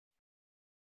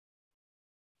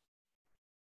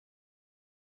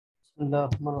الله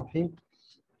الرحمن الرحیم.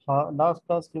 لاست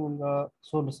کلاس کې موږ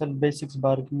سولر سیل بیسکس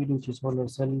بار کې ویلو چې سولر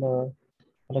سیل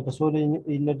لکه سولر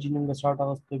انرژي موږ سٹارټ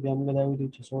اغوستو، بیا موږ دا ویلو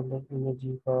چې سولر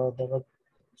انرژي په دغه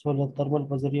سولر ترمل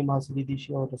په ذریعه محاسبېدی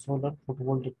شي او د سولر فوټ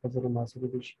وولټیک په ذریعه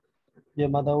محاسبېدی شي. بیا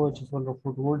ما دا وویل چې سولر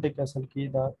فوټ وولټیک اصل کې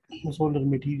دا سولر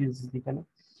میټیریلز دي که نه،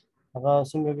 هغه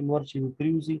څنګه نور چې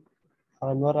پریوزي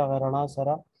هغه نور هغه رڼا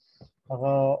سره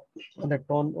هغه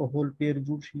الکترون او هول پیر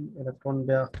جوړ شي، الکترون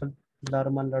بیا خپل لار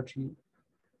من لاړ شي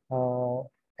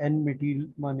ان میټیریل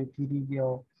باندې تیریږي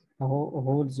او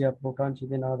هولز یا پروټون چې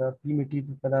دی نه دا پی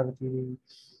میټیریل په لاره تیریږي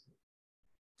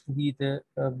دي ته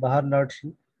بهر لاړ شي،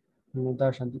 نو دا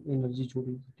شانتي انرژي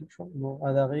جوړېږي. ټیک شو، نو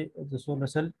د هغې د سولر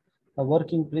سیل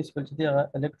ورکینګ پرنسپل چې دی هغه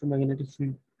الکترومیګنیټک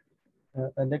فیلډ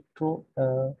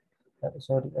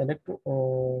الکترو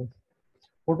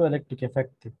فوټو الکتریک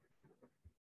افیکټ دی.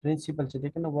 پرنسپل چې دی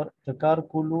که نه د کار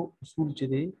کولو اصول چې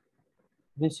دی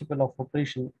پرنسپل اف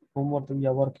اپریشن هم ورته وي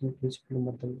یا ورکینګ پرنسپل هم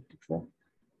ورته وي. ټیک شو،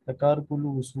 د کار کولو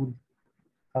اصول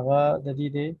هغه د دې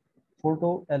دی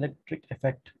فوټو الکتریک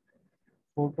افیکټ.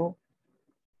 فوټو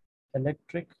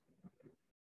الکتریک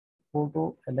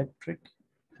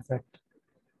افیکټ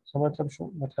څه مطلب شو؟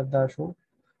 مطلب دا شو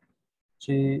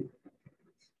چې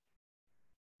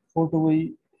فوټو وی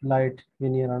لایټ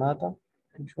یعنی رڼا ته،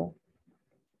 ٹھیک شو،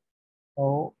 او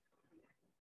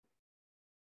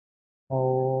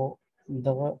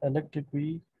دغه الکتریک وی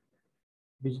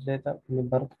بجلی ته یعنی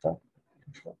برق ته،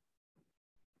 ٹھیک شو،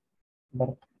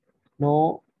 برق. نو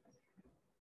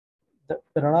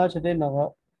رڼا چې دی هغه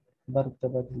برق ته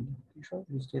بدلېږي، ٹھیک شو،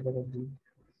 بجلی ته بدلېږي.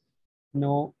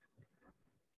 نو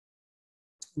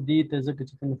دې ته ځکه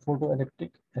چې کوم فوټو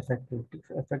الکتریک افیکټ وي، ټیک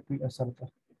شو، افیکټ وي اثر ته.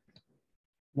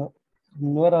 نو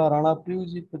نور رڼا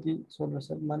پریوزي په دې سولر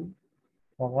سیل باندې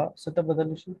هغه څه ته بدل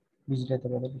شي؟ بجلی ته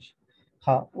بدل شي.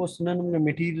 ها اوس نن موږ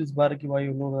میټیریلز باره کې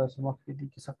وایو، نور داسې مخکې دي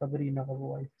کیسه خبرې نه هغه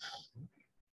ووایو.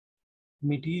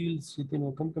 میټیریلز چې دي نو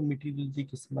کوم میټیریلز دي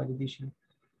کې استعمالېدی شي؟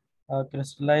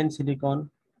 کرسټلاین سیلیکون،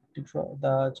 ټیک شو،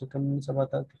 دا چې کوم سبا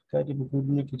ته ښکاري په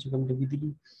کورونو کې چې کوم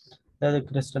لګېدلي دا د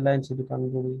کرسټلاین سیلیکون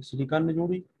جوړوي، سیلیکون نه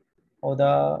جوړي او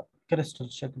دا کرسټل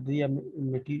شکل دی یا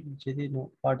میټیریل چې دی نو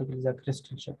پارټیکلز دا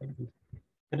کرسټل شکل دی.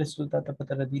 کرسټل ته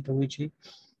پته لري ته وایي چې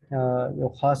یو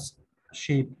خاص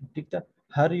شیپ، ټیک ده،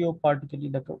 هر یو پارټیکل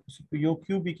لکه یو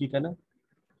کیوبیک کې که نه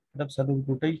مطلب څلور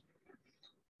ګوټی،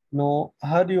 نو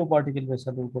هر یو پارټیکل به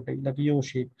څلور ګوټی لکه یو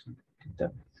شیپ کې، ټیک ده،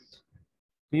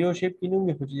 په یو شیپ کې نه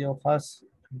وي خو چې یو خاص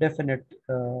ډیفینټ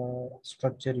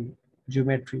سټرکچر وي،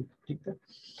 جیومیټري، ټیک ده.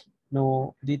 نو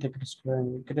دې ته کرسټلاین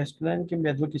وي. کرسټلاین کې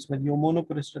بیا دوه قسمه دي، یو مونو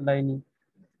کرسټلاین وي،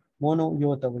 مونو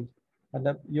یو ته وایي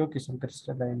مطلب یو قسم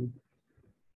کرسټلاین وي،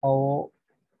 او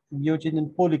یو چې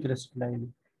پولی کرسټلاین وي،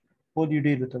 پولی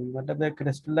ډېرو ته وایي مطلب دا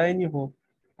کرسټلاین یې خو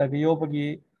لکه یو پکې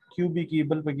کیوبیک وي،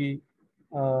 بل پکې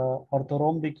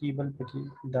اورتورومبیک وي، بل پکې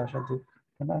دا شانتې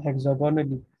هیکزاګونل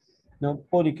وي، نو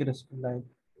پولی کرسټلاین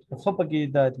ښه پکې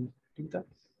دا دي، ټیک ده.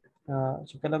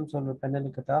 چې کله هم سولر پینل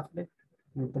کې ته اخلې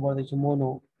نو ته به وایې چې مونو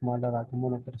ماله راکړه،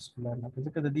 مونو کرسټلاین راکړه،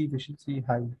 ځکه د دې افیشنسي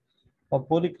هاي او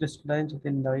پولی کرسټلاین چې دی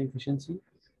د هغې افیشنسي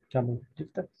کم وي، ټیک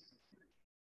ده.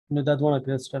 نو دا دواړه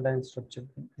کرسټلاین سټرکچر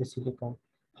د سیلیکون.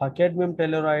 کیډمیم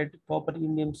ټیلورایډ، کاپر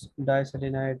انډیم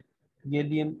ډایسلینایډ،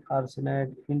 ګیلیم آرسینایډ،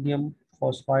 انډیم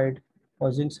فاسفایډ او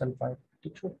زنک سلفایډ،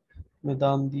 ټیک شو. نو دا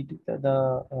هم دي، ټیک ده.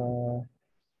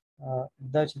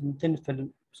 دا چې تین فلم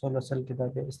سولر سیل کې دا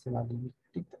بیا استعمالېږي،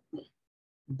 ټیک ده.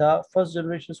 دا فرست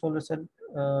جنریشن سولر سیل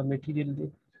میټیریل دی،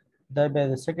 دا بیا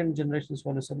د سیکنډ جنریشن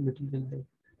سولر سیل میټیریل دی،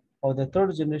 او د تھرډ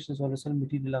جنریشن سولر سیل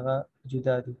میټیریل هغه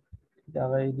جدا دي. دا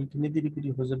هغه لیک نه دي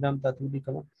لیکلي خو زه بیا هم تاته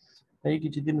ولیکم. هغې کې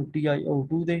چې دی نو ټي آی او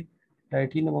 2 دی،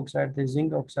 ټایټینیم اکسایډ دی، زنک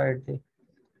اکسایډ دی،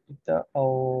 ټیک ده، او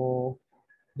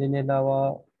د نه علاوه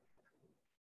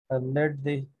لیډ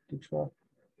دی، ټیک شوه،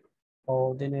 او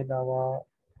د نه علاوه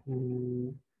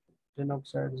ټین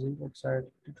اکسایډ، زنک اکسایډ،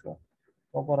 ټیک شوه،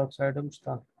 کاپر اکسایډ هم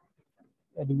شته،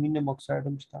 الومینیم اکسایډ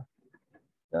هم شته،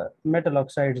 میټل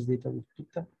اکسایډز دي ته وایي، ټیک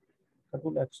ده، دا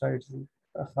ټول اکسایډز دي.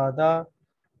 دا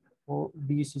او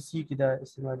ډي سی سی کې دا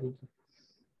استعمالېږي.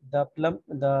 دا پلم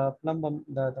هم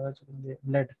دا دغه چې کوم دی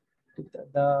لیډ، ټیک ده،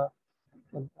 دا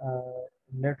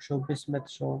لیډ شو، بسمت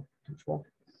شو، ټیک شو،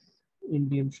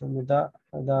 انډیم شو، نو دا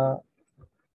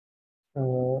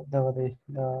دغه دی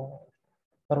دا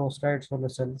پروسټایډ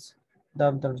سولر سیلز، دا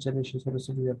هم تھرډ جنریشن سولر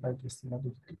سیل لپاره کې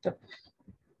استعمالېږي، ټیک ده.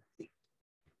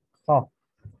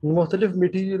 مختلف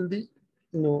میټیریل دي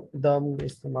نو دا موږ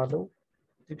استعمالو،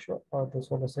 ٹھیک شو، او د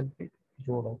سولر سیل پې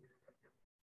جوړو.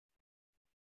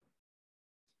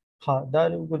 دا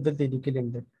دلته لیکلي هم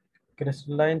دی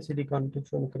کرسټلاین سیلیکون، ټیک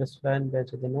شو. کرسټلاین بیا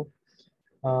چې دی نو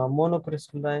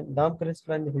مونوکریسټلاین دام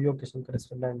کریسټلاین دی یو قسم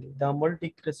کریسټلاین دی دا ملټي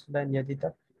کریسټلاین یا دی ته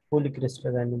پولی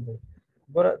کریسټلاین دی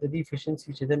ګوره د دې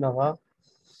افیشنسي چې د هغه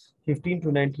 15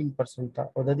 to 19% تا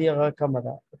او د دې هغه کم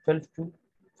ده 12 to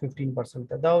 15%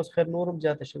 تا دا اوس خیر نورم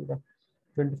زیاته شوې ده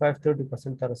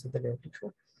 25-30% ته رسیدلې ټیک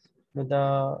شو نو دا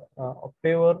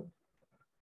پیور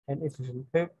and efficient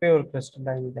پیور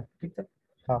کریسټلاین ده ټیک ده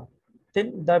ها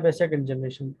تل دا به سیکنډ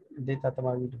جنریشن دیتا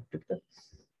تمامي ټیک ده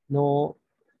نو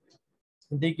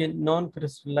دیکھیں نان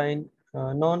کرسٹلائن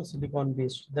نان سلیکون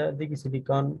بیسڈ دیکھیں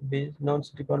سلیکون بیس نان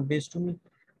سلیکون بیسڈ می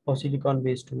اور سلیکون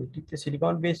بیسڈ می ٹھیک ہے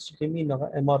سلیکون بیسڈ کے می نہ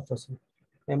ایمورفس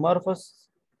ایمورفس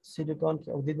سلیکون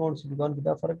کے او دیکھون سلیکون کی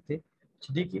دا فرق تھے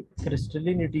دیکھیں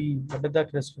کرسٹلینٹی مطلب دا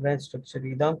کرسٹلائن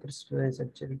سٹرکچر دا کرسٹلائن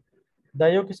سٹرکچر دا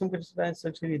یو قسم کرسٹلائن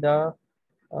سٹرکچر دا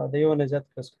دا یو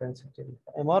نزات کرسٹلائن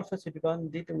سٹرکچر ایمورفس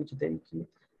سلیکون دیتے وچ دی کی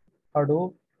اډو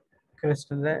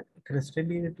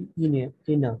کرسٹلینٹی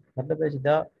اینا مطلب ہے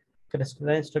دا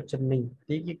کرسٹلائن سٹرکچر نہیں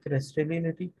دیکھیے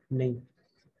کرسٹلینٹی نہیں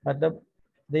مطلب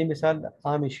دی مثال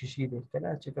عام شیشی دی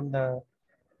کنا چې کوم دا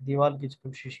دیوال کې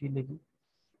کوم شیشی لګي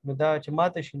نو دا چې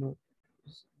ماته شنو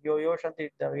یو شانتي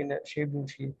دا غینه شیپ جوړ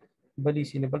شي بلی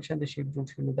سینه بل شانتي شیپ جوړ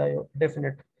شي نو دا یو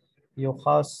ډیفینټ یو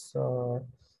خاص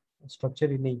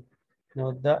سټرکچر نه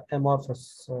نو دا امورفس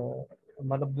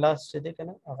مطلب گلاس چې دی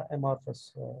کنه هغه امورفس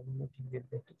مټیریل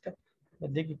دی ټیک ده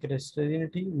دیکھیے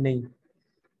کرسٹلینٹی نہیں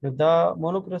نو دا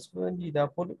مونو کرسٹلائن دی دا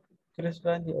پول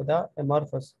کرسٹلائن دی دا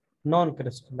امورفس نان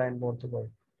کرسٹلائن بولتے گئے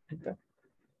ٹھیک ہے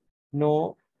نو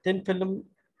تین فلم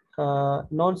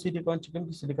نان سیلیکون چکن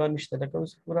کی سیلیکون مشترک ہے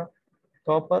اس پورا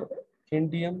کاپر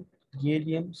انڈیم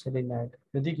گیلیم سیلینائڈ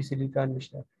ندی کی سیلیکون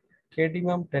مشترک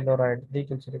کیڈمیم ٹیلورائڈ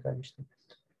دیکھیں سیلیکون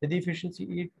مشترک ندی ایفیشنسی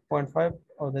 8.5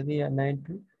 اور ندی 9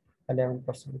 to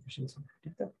 11% ایفیشنسی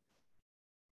ٹھیک ہے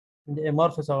د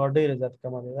امورفس هغه ډیره زیات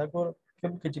کمه ده دا ګور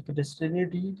کوم کې چې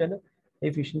کرسټلینټي کنه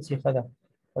ایفیشنسي خدا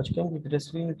او چې کوم کې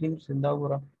کرسټلینټي څنګه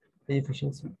ګوره د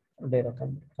ایفیشنسي ډیره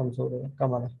کمزور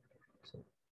کمه ده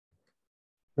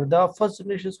نو دا فرست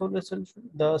جنریشن سولر سیل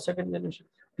دا سیکنډ جنریشن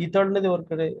دی تھرډ نه دی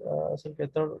ورکړی اصل کې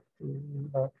تھرډ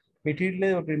میټیریل نه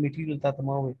ورکړی میټیریل تا ته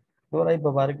ما وې نو راي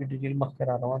په باره کې ډیټیل مخکې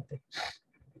را روان دي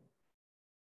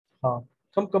ها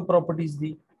کم پراپرټیز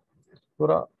دي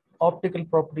ګوره اپټیکل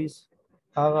پراپرټیز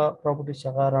هغه پراپرټیز چې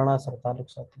هغه رڼا سره تعلق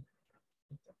ساتي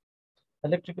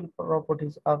الیکټریکل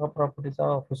پراپرټیز هغه پراپرټیز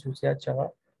هغه خصوصیات چې هغه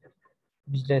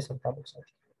بجلی سره تعلق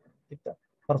ساتي ٹھیک ده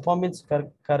پرفارمنس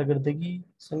کارګردګي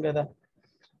څنګه ده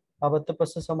اوبه ته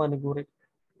پس سمانه ګوري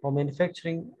او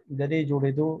مینوفیکچرینګ د دې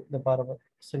جوړېدو لپاره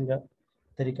څنګه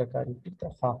طریقه کاری ٹھیک ده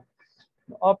ها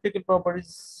اپټیکل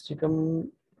پراپرټیز چې کوم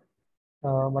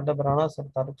مطلب رڼا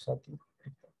سره تعلق ساتي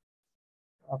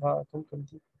هغه کوم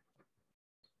دي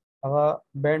هغه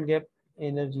بینډ ګیپ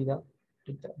انرژي ده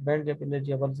ٹھیک ده بینډ ګیپ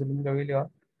انرژي اول زموږ ویلو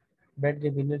بینډ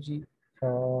ګیپ انرژي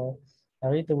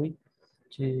هغه ته وي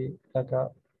چې لکه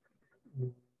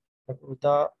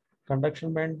دا کنډکشن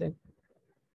بینډ دی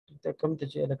ته کوم ته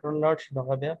چې الکترون لاړ شي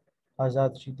هغه بیا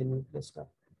آزاد شي د نیوکلیس نه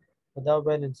دا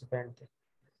ویلنس بینډ دی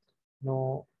نو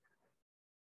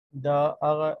دا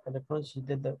هغه الکترون چې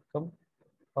د کوم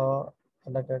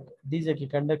لکه دیزه کې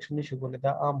کنډکشن نشي کولای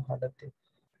دا عام حالت دی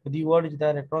دی وړ چې دا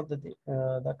الکترون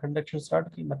دا کنډکشن سٹارټ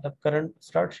کی مطلب کرنٹ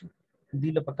سٹارټ شي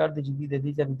دی له پکار د جدي د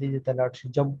دې ځل د ته لاړ شي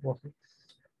جمپ وکړي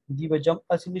دی به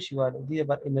جمپ اسی نشي والو دی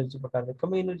به انرژي پکار ده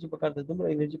کوم انرژي پکار ده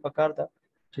دومره انرژي پکار ده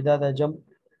چې دا د جمپ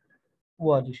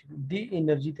والی شي دی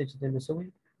انرژي ته چې د نسوي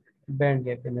بینډ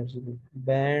ګیپ انرژي دی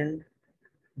بینډ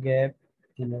ګیپ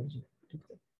انرژي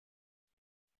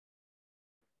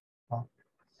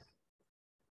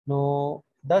نو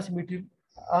داس میټیریل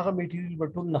هغه میټیریل به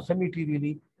ټول نخه میټیریل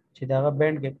چې دا هغه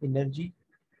بینډ ګیپ انرژي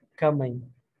کمای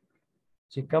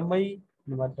چې کمای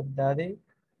نو مطلب دا دی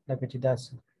لکه چې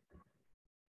داسې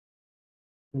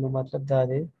نو مطلب دا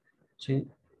دی چې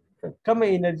کم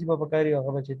انرژي په پکاري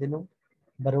هغه به چې دینو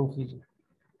بروخیږي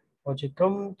او چې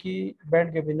کم کې بینډ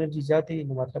ګیپ انرژي زیاتې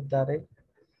نو مطلب دا دی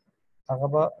هغه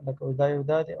به لکه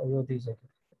دا دی او یو دی ځکه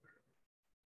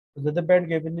د بینډ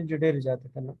ګیپ انرژي ډېر زیاته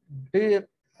کنه ډېر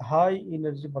هاي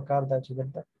انرژي پکار دا چې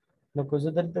دلته نو کو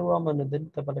زه دلته وایم نو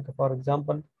دلته په لکه فار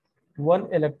ایگزامپل 1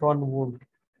 electron volt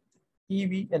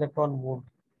EV electron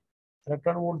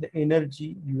volt د انرژي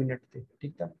یونټ دی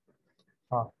ٹھیک ده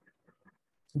ها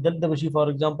دلته بشي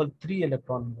فار ایگزامپل 3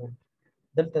 electron volt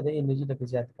دلته د انرژي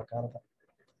لکه زیات پکار ده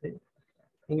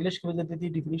انګلیش کې د دې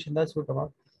ډیفینیشن دا څه وکړه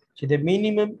چې the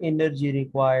minimum energy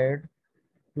required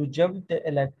to jump the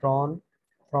electron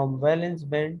from valence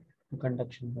band to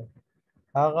conduction band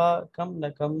هغه کم نه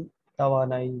کم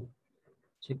توانایي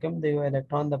چې کوم د یو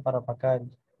الکترون د پر پکاري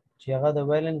چې هغه د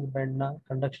ویلنس بند نه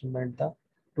کنډکشن بند ته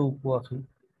ټوپ واخلي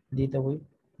دي ته وایي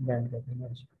band gap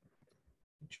energy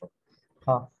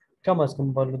ها کم از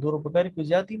کم په دورو په کار کې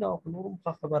زیاتی نه او نورم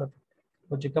ښه خبره ده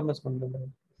او چې کم از کم نه لري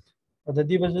او د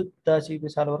دې وجه دا چې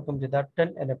مثال ورکوم چې دا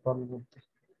 10 الکترون ګروپ دی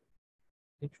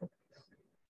ٹھیک شو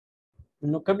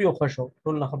نو کم یو خوشو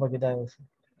ټول نه خبره دا یو شو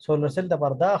سولر سیل د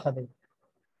پردا خدي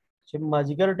چې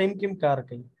مازیګر ټیم کې کار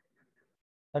کوي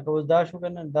لکه اوس دا شو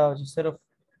کنه دا چې صرف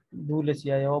 12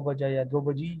 یا 1 بجې یا 2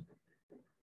 بجې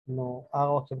نو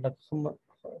هغه وخت به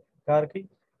کار کوي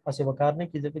اسې به کار نه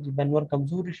کوي ځکه چې بنور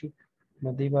کمزوري شي نو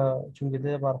دی به چونګې د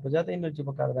بار په زیاته انرژي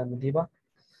په کار ده نو دی به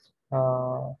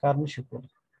کار نشي کولی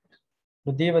نو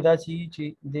دی به داسې چې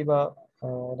دی به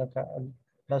لکه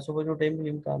لاسو بجو ټایم کې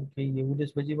امکان کوي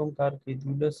 11 بجې به هم کار کوي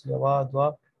 12 یوا 2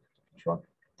 شو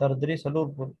تر 3 سلور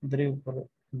پر 3 پر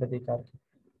به کار کوي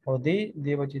او دی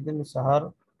به چې د سهار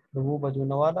 2 بجو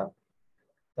نه والا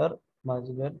تر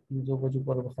مازیګر 2 بجو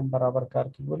پر هم برابر کار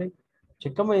کوي بولې چې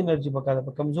کوم انرژي په کار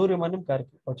په کمزوري باندې کار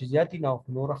کوي او چې زیاتی نه او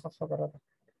نور خبره ده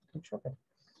ٹھیک شو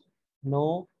نو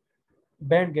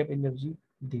بینڈ گیپ انرجی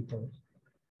دیتا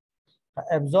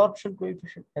ہے ابزارپشن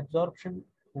کوئفیشنٹ ابزارپشن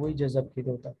وہی جذب کی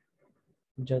ہوتا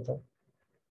ہے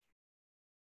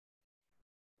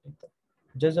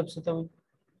جذب سے تو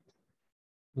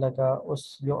لگا اس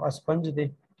یو اسپنج دے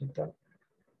ٹھیک ہے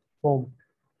فوم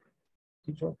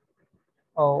ٹھیک ہے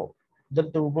او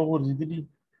دلته وبو ورزيدلی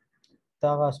تا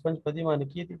اسپنج پدی باندې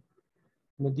کی دي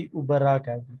نو دی اوبرا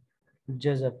کوي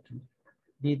جذب کی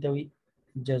دی ته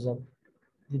جذب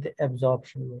دي د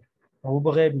ابزوربشن او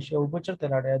بغیر شي او بچرته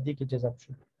راځي دي کې جذب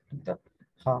شي ٹھیک ده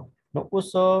ها نو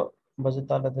اوس بز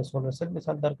تعالی د سولر سیل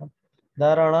مثال درکم دا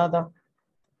رڼا ده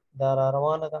دا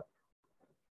روانه ده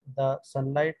دا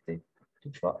سنلایت دی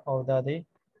ٹھیک شو او دا دی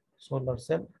سولر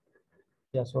سیل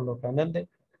یا سولر پینل دی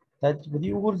دا بدی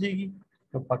وګورځيږي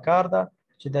نو پکار ده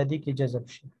چې د دې کې جذب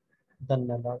شي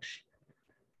دنه لاړ شي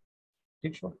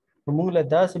ٹھیک شو نو موږ له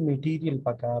داسې میټیریل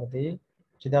پکار دی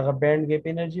چې دا بینډ ګیپ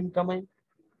انرژي هم کمای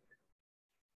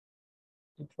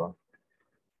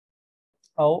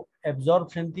او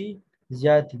ابزوربشن دی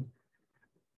زیاتی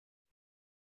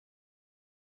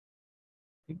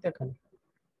ٹھیک ده کنه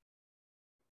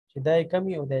چې دا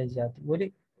کمی او دا زیاتی ولی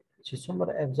چې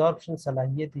څومره ابزوربشن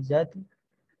صلاحیت زیاتی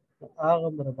هغه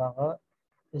مرباغه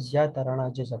زیات رڼا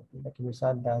جذب کوي لکه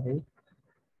مثال دا دی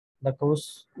لکه اوس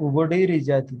وګړي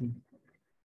زیاتی دي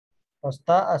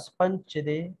پستا اسپنج چې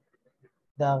دی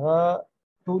داغه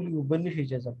ټول وبن شي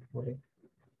جذب کوي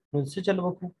نو څه چل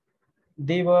وکړو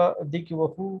دیوا د کی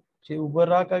وخو چې اوبر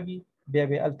راکاږي بیا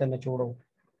به الته نه جوړو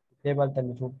بیا به الته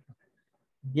نه جوړ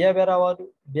بیا به راوالو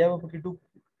بیا به پکې ټوک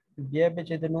بیا به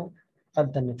چې دنو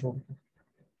الته نه جوړ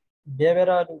بیا به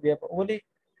راوالو بیا په ولي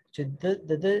چې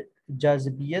د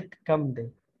جاذبیت کم دی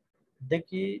د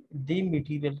کی دی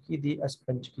میټیریل کې دی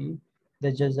اسپنج کې د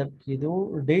جذب کېدو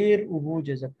ډیر اوبو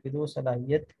جذب کېدو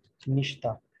صلاحیت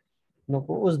نشتا نو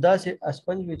کو اوس داسې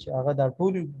اسپنج وی چې هغه دا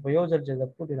ټول په یو ځل جذب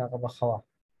کوي هغه بخوا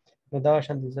نو دا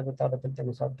شان دي زه به تعالی دلته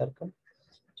مثال درکم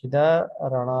چې دا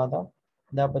رڼا ده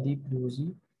دا بدی پروزي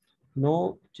نو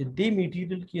چې دی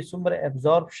میټیریل کې څومره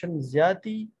ابزوربشن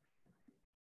زیاتی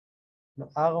نو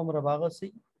هغه عمر باغ سي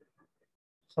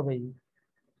خبري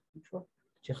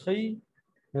چې خي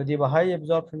نو دی بهای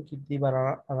ابزوربشن کې دی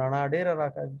رڼا ډیر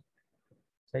راکاږي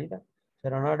صحیح ده چې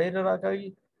رڼا ډیر راکاږي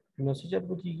نو څه چل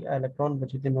کی الکترون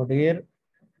بچي نو ډیر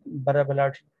برابر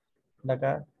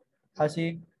لگا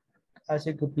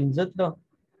اسی کو پینځت نو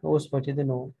اوس بچي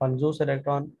نو 50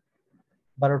 الکترون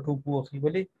بر ټوپو اخی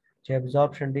ولی چې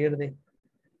ابزوربشن ډیر دی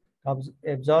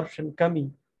ابزوربشن کمی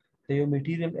ته یو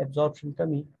میټیریل ابزوربشن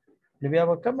کمی نو بیا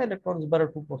به کم الکترونز بر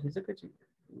ټوپو اخی ځکه چې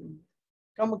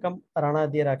کم رڼا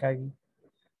دی راکاږي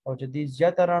او چې دی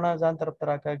زیاته رڼا ځان طرف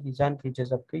ته راکاږي ځان کې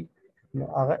جذب کوي نو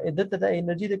هغه عدت د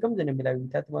انرژي د کم ځنه ملاوي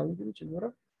ته تمامي دي چې ګوره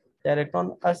الکترون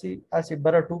اسی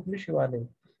بر ټوپ نشي والے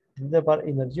د پر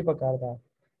انرژي په کار ده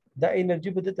دا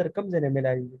انرژي به تر کم ځنه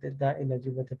ملاوي دا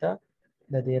انرژي به ته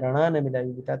د دې رڼا نه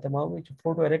ملاوي ته تمامي چې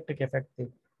فوټو الکتریک افیکټ دی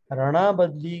رڼا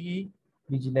بدليږي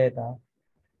بجلی ته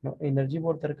نو انرژي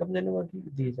ور تر کم ځنه ورکی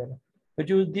دی ځله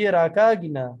چې دې راکاږي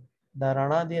نه دا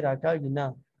رڼا دې راکاږي نه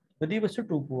په دې بس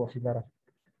ټوپو خبره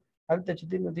هلته چې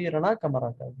دې رڼا کم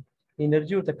راکاږي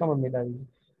انرژي ته کم ملاوي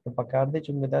په پکار دي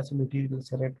چې موږ داسې میټیریل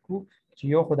سلیکټ کو چې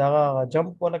یو خدای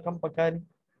جمپ ولا کم پکاري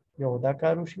یو دا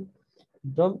کارو شي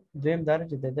دویم دار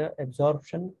چې د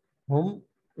ابزوربشن هم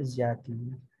زیاتی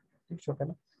ٹھیک شو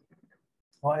کنه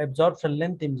او ابزوربشن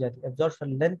لینث هم زیاتی ابزوربشن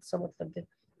لینث څه مطلب دی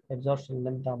ابزوربشن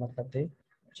لینث دا مطلب دی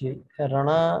چې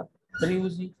رڼا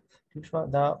پریوزي ٹھیک شو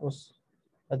دا اوس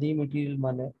ادي میټیریل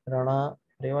باندې رڼا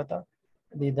پریوتا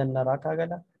دې دن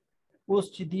راکاګلا اوس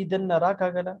چې دې دن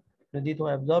راکاګلا نو دې ته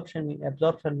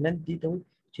ابزوربشن لینث دې ته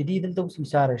چې دې دلته اوس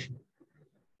اشاره شي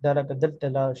دا لکه دلته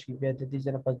لاړ شي بیا د دې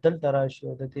ځای نه پس دلته راشي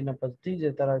او د دې نه پس دې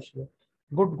ځای ته راشي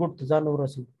ګوټ ته ځان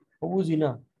ورسوي ووځي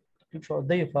نه ټیک شو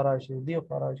دی خوا راشي دی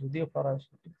خوا راشي دی خوا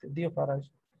راشي دی خوا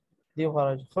راشي دی خوا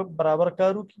راشي ښه برابر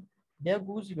کار وکړي بیا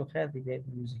ووځي نو خیر دی بیا دې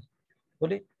ووځي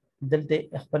ولې دلته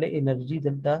خپله انرژي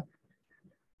دلته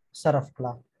صرف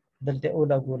کړه دلته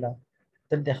ولګوله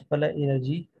دلته خپله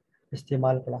انرژي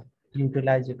استعمال کړه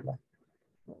یوټیلایز یې کړه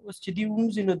اوس چې دی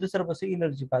ووځي نو د سره به څه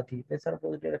انرژي پاتې د سره به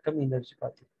ډېره کم انرژي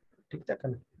پاتې ټیک ده که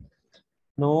نه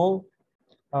نو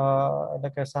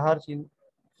لکه سهار چې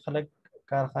خلک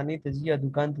کارخانې ته ځي یا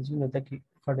دکان ته ځي نو دکې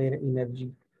ښه ډېره انرژي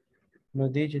نو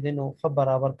دی چې دی نو ښه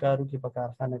برابر کار وکړي په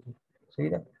کارخانه کې صحیح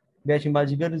ده بیا چې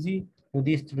مازدیګر ځي نو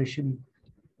دی ستړی شوي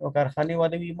او کارخانې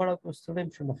والے وي مړه کو ستړی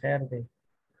شو نو خیر دی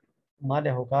ما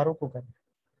له هو کار وکړو که نه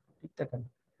ټیک ده که نه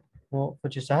نو خو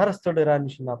چې سهار ستړی را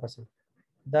نشي ما پسې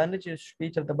دا نه چې شپې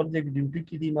چېرته بل ځای کې ډیوټي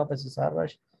کې دي ما پسې سهار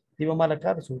راشي دی به ما له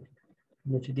کار څه وکړي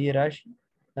نو چې دی راشي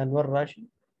دا انور راشي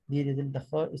دی دې دلته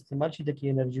ښه استعمال شي دکې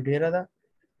انرژي ډېره ده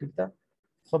ټیک ده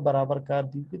ښه برابر کار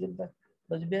دی وکړي دلته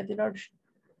بس بیا دې لاړ شي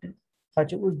ښه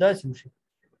چې اوس داسې وشي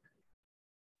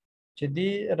چې دی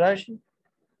راشي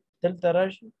دلته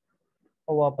راشي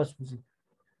او واپس وځي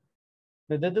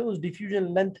نو د ده اوس ډیفیوژن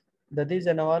لینث د دې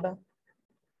ځای نه واله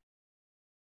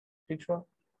ٹھیک شو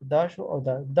دا شو او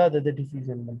دا د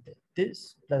ډیفیوژن لینث دی this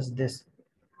plus this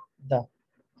دا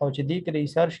او چې دې کړه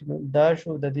ایثار شي دا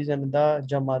شو د دې ځای نه دا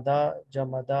جمع دا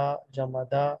جمع دا جمع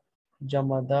دا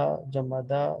جمع دا جمع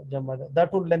دا جمع دا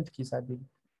ټول لینث کې حسابي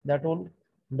دا ټول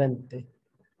لینث دی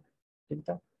ٹھیک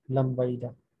ده لمبای ده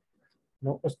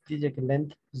نو اوس دې کې لینث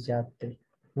زیات دی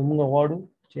نو موږ غواړو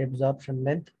چې ابزارپشن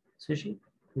لینث څه شي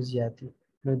زیاتی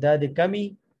نو دا د کمی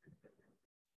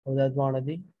او دا دواړه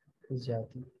دي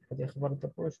زیاتی په دې خبره ته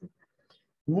پوه شو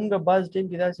موږ بعض ټیم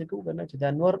کې داسې کوو که نه چې دا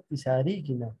نور ایثاري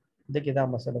کې نه دغې دا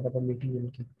مسله ده په میټیریل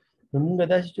کې نو موږ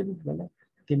داسې چلو که نه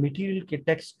د میټیریل کې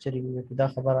ټیکسچرینګ وکړو دا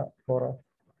خبره پوره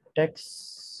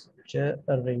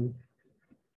ټیکسچرینګ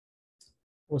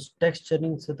اوس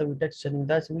ټیکسچرینګ څه ته وایي ټیکسچرینګ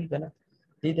داسې وایي که نه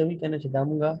دې ته وایي که نه چې دا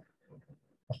موږ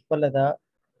خپله دغه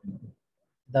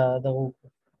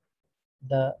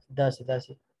دا داسې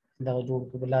دغه جوړ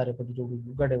کړو لارې پکې جوړ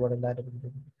کړو ګډې وډې لارې پکې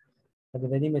جوړ کړو لکه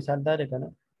د دې مثال دا دی که نه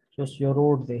چې اوس یو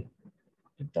روډ دی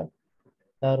ټیک ده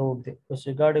دا روډ دی اوس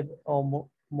ګاډي او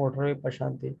موټرې په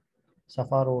شان دی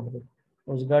صفا روډ دی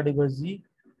اوس ګاډي به ځي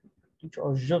او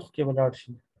ژغ کې به لاړ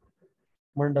شي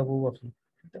منډه به ووهي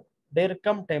ډېر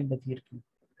کم ټایم به تېر کړي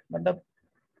مطلب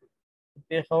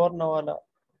پېښور نه والا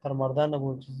تر مردانه به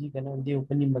چې ځي که نه دی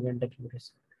په نیمه ګنټه کې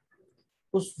ورسي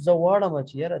اوس زه غواړم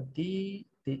چې یاره دې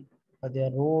په دې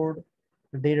روډ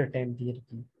ډېره ټایم تېر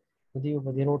کړي دې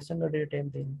په دې روډ څنګه ډېر ټایم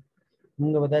تېر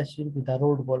موږ به داسې شروع کړو دا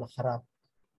روډ بوله خراب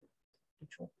ٹھیک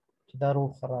شو چې دا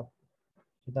روډ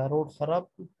خراب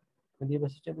کړو نو دې به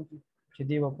څه چلو کړي چې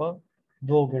دې به په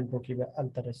 2 غنټو کې به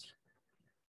هلته رسي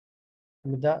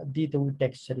نو دا دې ته وایي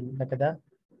ټیکسچرینګ لکه دا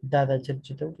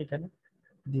چې ته وکړې که نه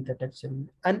دې ته ټیکسچرینګ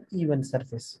ان ایون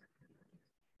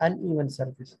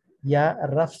سرفیس یا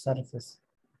رف سرفیس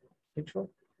ٹھیک شو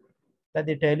دا د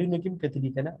ټایلونو کې هم کتلي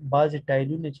که نه بعضې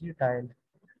ټایلونه چې ټایل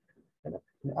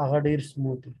هغه ډېر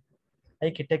سموت وي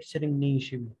هغې کې ټیکسچرینګ نه وي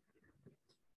شوي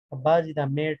بعضې دا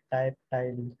میډ ټایپ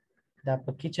ټایل وي دا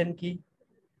په کچن کې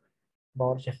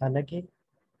باورچی خانه کې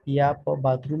یا په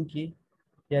باتروم کې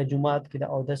یا جومات کې د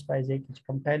اودس پای ځای کې چې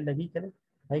کوم ټایل لګي که نه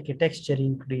هغې کې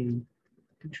ټیکسچرینګ کړي وي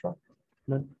ټیک شوه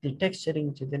نو د ټیکسچرینګ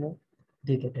چې دی نو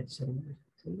دې ته ټیکسچرینګ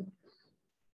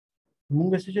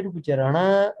مونږ څه چلو کړو چې رڼا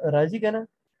راځي که نه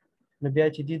نو بیا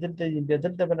چې دې دلته بیا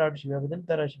دلته به لاړ شي بیا به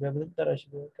دلته راشي بیا به دلته راشي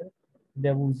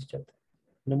بیا به وځي چلته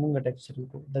نو مونږ ټیکسچرینګ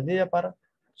کوو د دې لپاره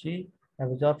چې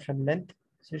ابزارپشن لینث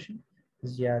څه شي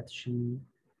زیات شي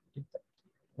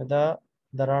دا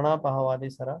د رڼا په حواله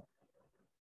سره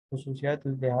خصوصیات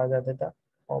لحاظه ده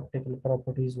optical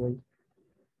properties وایي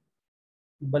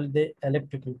بل د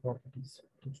electrical properties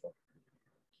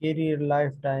carrier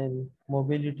lifetime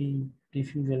mobility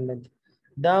diffusion length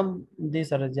دا دې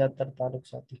سره زیات تر تعلق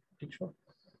ساتي ٹھیک شو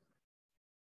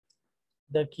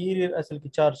د carrier اصل کې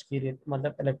چارج carrier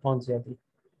مطلب الکترون زیاتي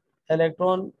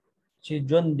الکترون چې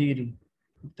ژوند ډیري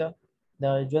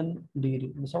دا ژوند ډیري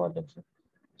نو څه مطلب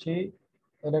چې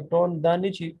الکترون دا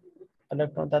نه چې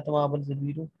الکترون ته تمابل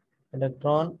زیرو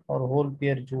الکترون اور هول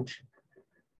پیر جوړ شي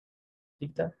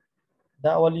ٹھیک ده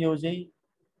دا اول یو ځای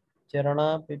چې رڼا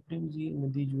په پریوزي نو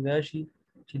دی جدا شي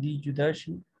چې دی جدا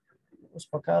شي اوس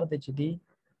پکار دی چې دی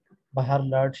بهر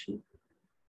لاړ شي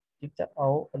ٹھیک ده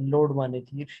او لوډ باندې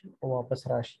تیر شي او واپس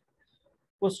راشي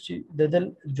اوس چې د دل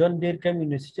ژوند ډیر کم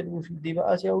نو چې وشي دی به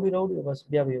اسې اوړي راوړي بس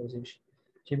بیا به یو ځای شي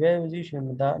چې بیا یو ځای شي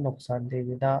نو دا نقصان دی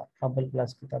دا بل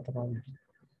کلاس کې تا تمام دي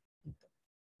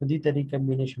دې طریقې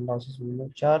کمبینیشن لاسز وینو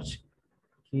چارج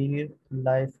کیریئر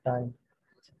لایف ټایم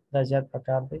دا زیات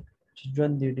پکار دی چې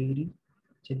ژوند دې ډیری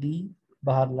چې دی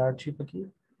بهر لاړ شي پکې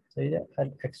صحیح ده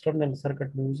ایکسټرنل سرکټ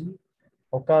موزي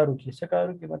او کارو کې څه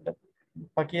کارو کې مطلب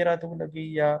پکې راته ولګي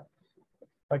یا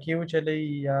پکې وچلي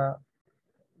یا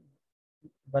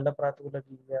بل پراته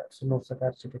ولګي یا سنو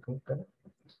سکار چې کوم کړه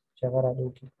چې هغه راځي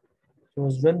کې چې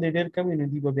اوس ژوند دې ډېر کم نه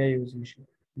دی به بیا یوز شي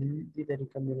دې طریقې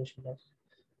کمبینیشن لاسز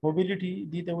موبیلیټي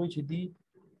دې ته وایي چې دی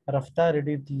رفتار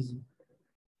ډېر تیزی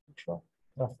شو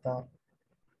رفتار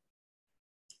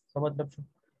څه مطلب شو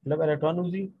مطلب الکترون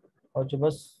وزي او چې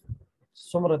بس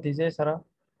څومره تیزی سره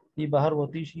دی بهر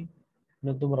وتی شي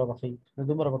نو دومره بخي نو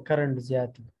دومره به کرنٹ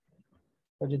زیاتی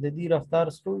او چې د دې رفتار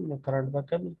سلو نو کرنٹ به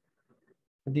کمی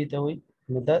دې ته وایي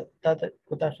نو دا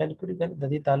تا خیال کړی د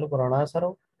دې تعلق رڼا سره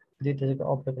دې ته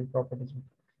اپټیکل پراپرټیز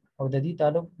او د دې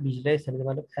تعلق بجلی سره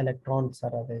مطلب الکترون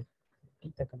سره دی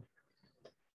ٹھیک ده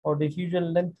او ډیفیوژن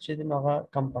لینث چې د هغه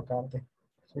کم پکار دی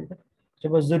صحیح ده چې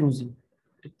بس ضروري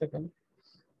ٹھیک ده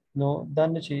نو دا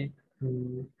نه چې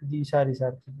دې ساری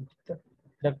ٹھیک ده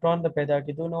الکترون د پیدا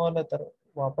کېدو نه ولا تر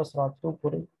واپس راتلو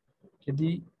پورې چې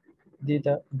دې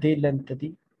ته دې لینث دی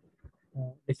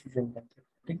ډیفیوژن لینث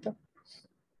ٹھیک ده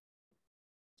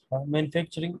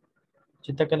مینوفیکچرینګ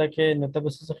چې ته کله کې نو ته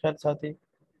بس څه خیال ساتي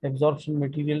ابزورپشن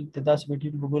میټیریل ته داسې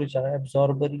میټیریل وګوري چې هغه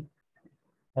ابزوربري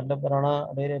مطلب رڼا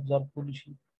ډېر ابزورب کولی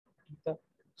شي ٹھیک ده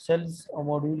سیلز او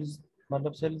موډیولز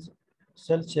مطلب سیلز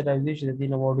چې راځي چې د دې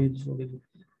نه موډیولز جوړېږي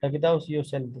لکه دا اوس یو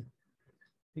سیل دی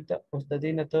ٹھیک ده اوس د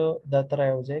دې نه ته دا تر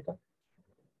یو ځای کا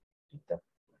ٹھیک ده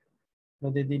نو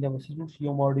د دې نه مسلو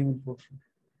یو موډیول جوړ شي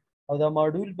او دا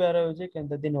موډیول بیا راځي چې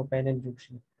د دې نو پینل جوړ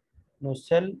شي نو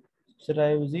سیل چې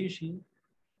راځي شي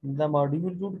دا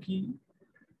موډیول جوړ کی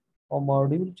او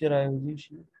موډیول چې راځي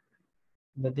شي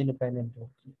د دې نو پینل جوړ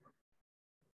کی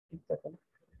ٹھیک ده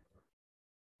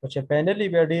او چې پینل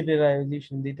بیا ډېر راځي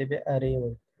شي دې ته به اره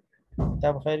وي دا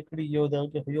بخیر کړی یو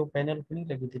دغه یو پینل کني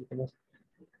لګیدل کنه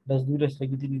لس دولس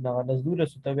لګیدل نه لس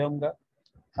دولس ته به موږ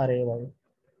اره وایو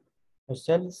او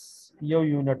سیلز یو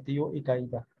یونټ دی یو اکای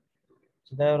ده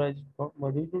چې دا راځي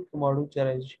موډیول ټو موډیول چې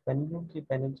راځي پینل کې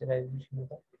پینل چې راځي شي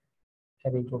دا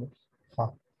اره جوړ ها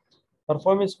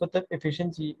پرفارمنس مطلب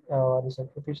افیشنسی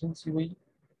ریسرچ افیشنسی وی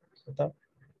څه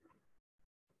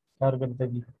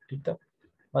کارکردګي ٹھیک ده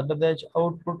مطلب دا چې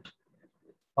آوټپوټ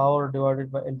پاور ډیوایډډ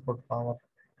بای انپوټ پاور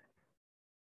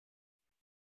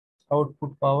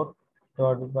output power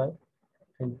divided by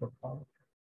input power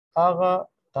هغه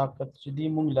طاقت چې دی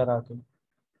مونږ لرا کوي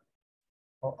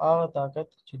او هغه طاقت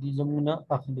چې دی زمونه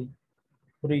اخلي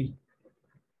free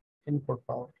input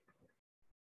power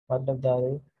مطلب دا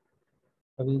دی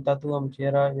چې تاسو هم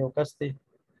چیرې یو کس دی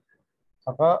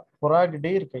هغه خوراک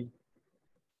ډیر کوي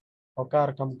او کار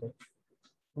کم کوي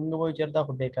موږ وایو چې دا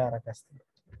خو بیکاره کس دی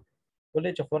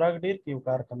ولې چې خوراک ډیر کوي او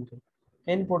کار کم کوي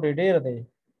input ډیر دی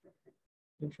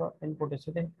input څه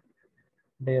دی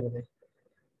ډیر دی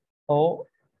او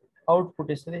output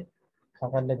څه دی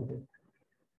هغه لږ دی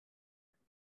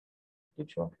ٹھیک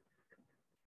شو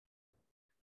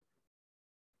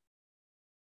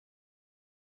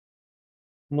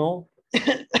نو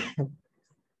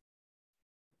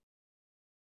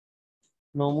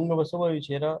نو موږ به څه وایو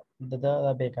چې را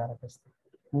دا بیکاره کس دی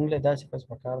موږ له داسې کس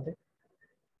پکار دی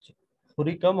چې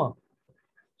خوري کمه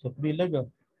چې خوري لږ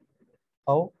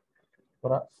او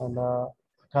پورا دا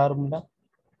کار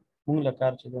موږ له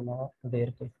کار چې نه ډیر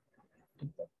کوي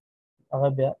هغه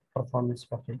بیا پرفارمنس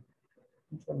پکې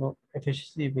نو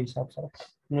افیشنسي به حساب سره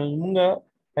نو موږ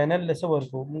پینل له څه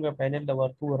ورکو موږ پینل له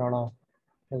ورکو رڼا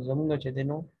زموږ چې دی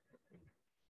نو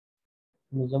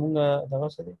زموږ دغه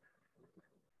سره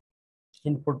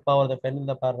input power د پینل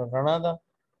لپاره رڼا ده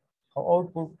او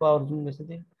output power زموږ څه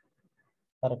دی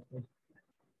فرق دی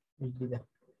بجلی ده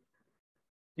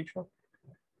ٹھیک شو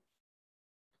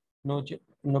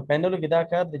نو پینلو کې دا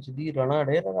کار دی چې دی رڼا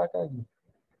ډېره راکاږي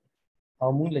او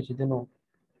موږ له چې دی نو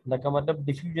لکه مطلب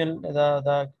ډیفیوژن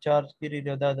دا چارج کیری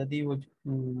دا د دې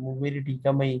موبیلیټي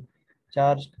کمي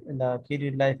چارج دا کیری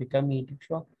لایف کمي ټیک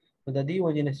شو د دې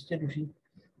وجه نه چې شي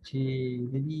چې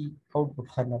د دې آوټپوټ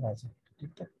خنه راځي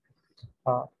ټیک ده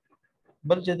ها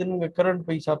بل چې د موږ کرنٹ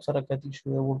په حساب سره کتی شو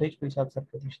وولټیج په حساب سره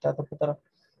کتی شته ته پتره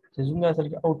چې زموږ اصل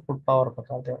کې آوټپوټ پاور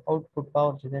پکار دی آوټپوټ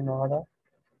پاور چې نو دا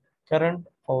کرنٹ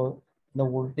او د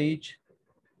وولټیج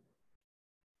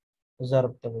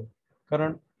ضرب ته وي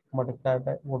کرنٹ multiply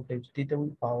by voltage theta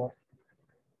will power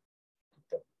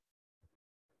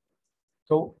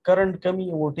तो करंट कमी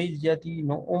वोल्टेज ज्यादा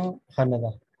नो ओम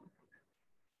खानदा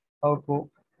और को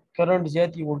करंट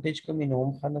ज्यादा वोल्टेज कमी नो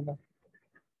ओम खानदा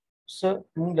स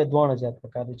मूंग له دوه زیات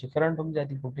پکاره چې کرنٹ هم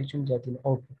زیاتی وولټیج هم زیاتی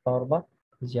आउटपुट पावर با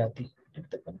زیاتی ٹھیک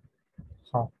ده کنه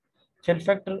ها فیل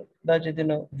فیکٹر دا چې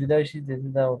دنه جدا شي د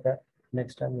دا وکړه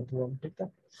نیکسٹ ټایم ته وم ٹھیک ده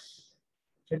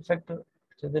فیل فیکٹر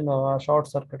چې دنه شارٹ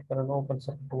سرکٹ کرن اوپن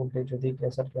سرکٹ وولټیج دی کې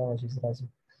اثر کیا شي راځي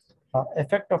ها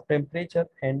افیکٹ اف ټمپریچر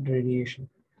اینڈ ریډیشن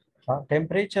ها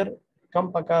ټمپریچر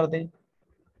کم پکار دی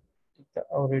ٹھیک ده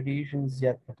او ریډیشن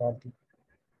زیات پکار دی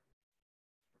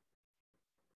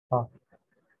ها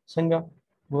څنګه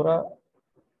ګورا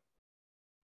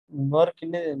نور کې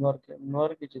نه نور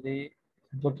کې چې دی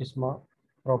دوه قسمه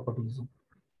پراپرټیز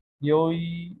یو ای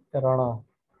رڼا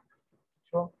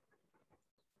شو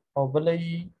او بل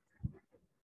ای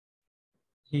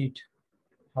هیټ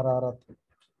حرارت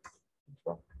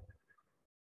شو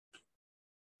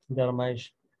ګرمایش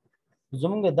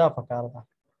زمونږ دا پکار ده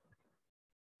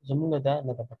زمونږ دا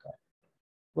نه ده پکار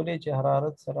ولې چې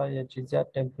حرارت سره یا چې زیات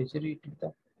ټمپریچر ټیک ده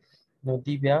نو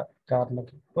دی بیا کار نه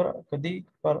کوي پر کدی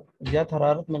پر زیات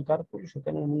حرارت من کار کول شو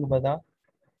کنه موږ به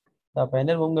دا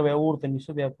پینل موږ به ورته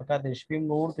نیسو بیا پکار د شپې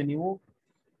موږ ورته نیو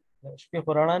شپې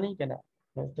خورانا نه کنه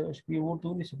نو ته شپې ورته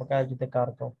نیسو پکار چې کار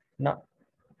کوو نه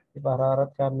په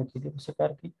حرارت کار نه کوي څه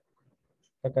کار کوي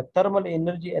لکه ترمل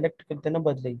انرژي الیکټریکل ته نه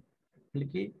بدلي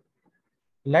بلکې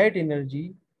لایټ انرژي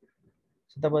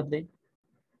څه ته بدلي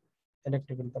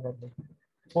electrical ته بدلي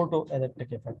فوټو electric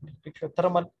effect ٹھیک شو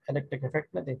thermal electric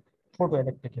effect نه دی فوټو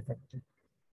electric effect دی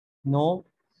نو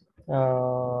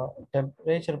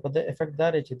ټمپریچر په د افیکټ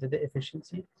دار چې د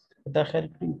افیشنسي دا خیر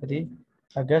کړی په دې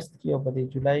اگست کې او په دې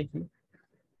جولای کې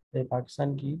د پاکستان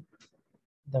کې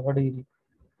د غړي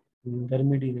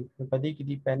ګرمي ډیری په دې کې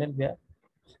دی پینل بیا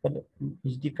خپل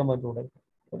بجلی کم جوړي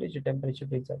ولې چې ټمپریچر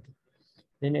ډیر ځاتي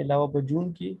دین علاوه په جون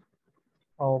کې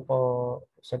او په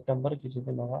سپټمبر کې چې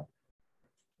دغه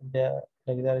بیا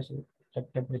لګیدار شي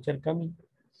ټمپریچر کمی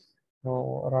نو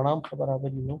رڼا خبره به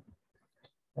نو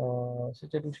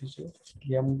سچلو شي چې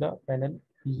بیا موږ پینل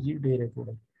بجلی ډیره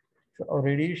جوړي او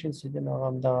ریډیشن چې دغه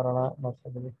هم دا رڼا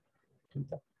مطلب دی ٹھیک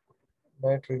ده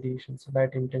لایټ ریډیشن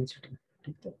لایټ انټنسټي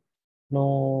ٹھیک ده نو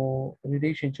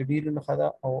ریډیشن چې ډیر نه خدا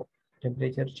او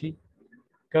ټمپریچر چې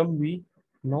کم وي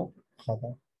نو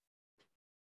خدا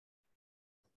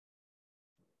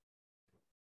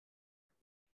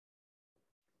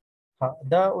ها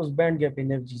دا اوس بینډ ګیپ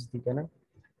انرژیز دي کنه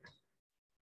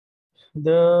د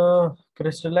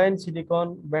crystalline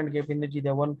silicon band gap energy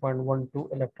the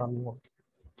 1.12 electron volt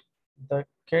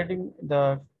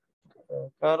the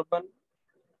carbon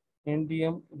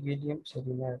indium gallium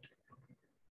selenide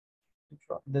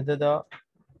the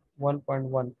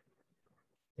 1.1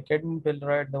 the cadmium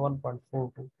telluride the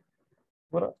 1.42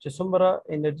 ګوره چې څومره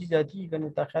انرژي زیاتی کنه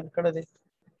تا خیال کړی دی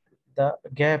دا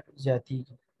ګیپ زیاتی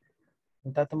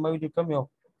دا ته مې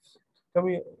کم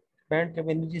بینډ کې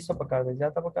انرژي څه پکار دی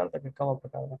زیاته پکار ده که کم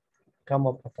پکار ده کم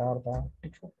پکار ده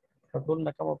ٹھیک شو ټول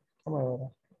نه کم یو ده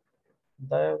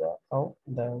دا یو ده او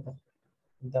دا یو ده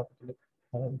دا پکې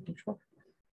ٹھیک شو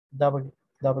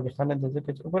دا به خانه د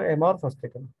ذکر چې اوپر امورفس ته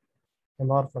کنه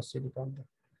امورفس سیلیکون ده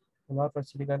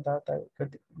امورفس سیلیکون دا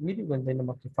ویډیو باندې نه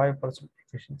مکه 5%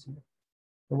 افیشنسي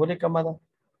ولې کم ده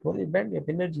ولې بینډ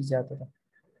کې انرژي زیاته ده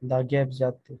دا ګیپ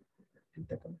زیات دی ٹھیک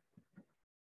ده کنه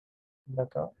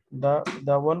لکه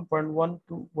دا 1.1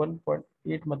 to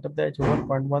 1.8 مطلب دا چې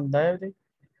 1.1 دا یو دی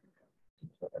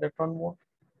الکترون وولټ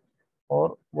اور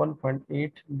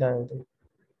 1.8 دا یو دی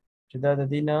چې دا د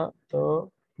دینه ته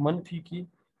منفي کی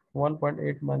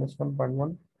 1.8 minus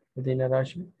 1.1 د دینه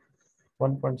راشي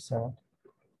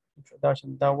 1.7 دا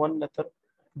شم دا 1 نتر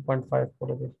 2.5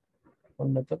 پورې دی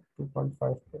 1 نتر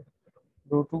 2.5 پورې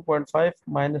دو 2.5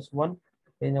 minus 1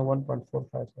 دینه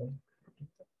 1.45 دی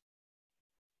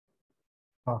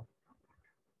ها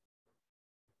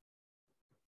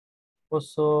اوس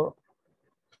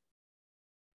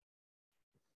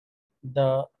the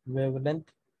wavelength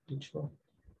شو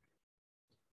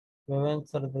wavelength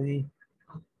سره د دې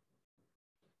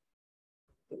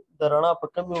د رڼا په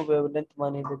کم یو wavelength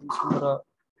باندې د دې څومره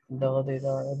دغه د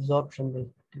absorption دی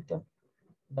ٹھیک ده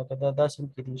لکه دا داسې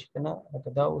کې دي چې کنه لکه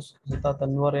دا اوس زتا ته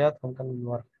نور یاد کوم کنه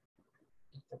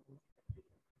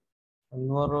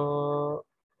نور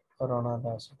رڼا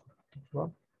داسې ٹھیک شو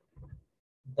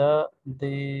دا د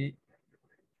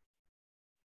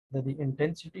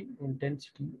intensity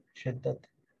شدت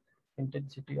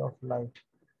intensity of light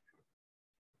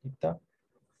ٹھیک ده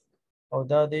او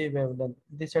دا د ویولنت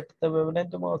د سیټ ته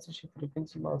ویولنت ما اوس شي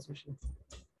فریکوئنسي ما اوس شي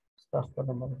استغفر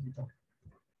الله مرضی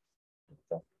ٹھیک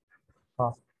ده ها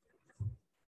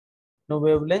نو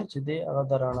ویولنت چې دی هغه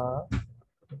درانا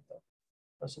ٹھیک ده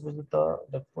تاسو به ته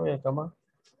د پوهه کما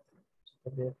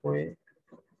د پوهه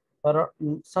پر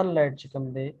سن لایټ چې کوم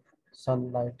دی سن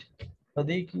لایټ په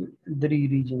دې کې درې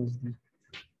ریجنز دي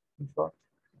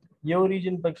یو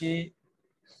ریجن پکې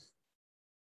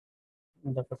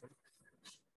دغه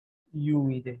UV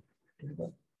دی ٹھیک ده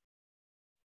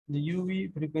د UV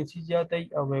فریکوینسي زیاته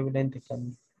او ویو لینث کم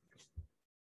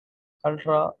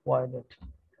الټرا وایلټ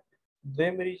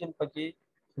دویم ریجن پکې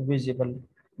ویزیبل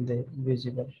دی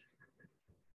ویزیبل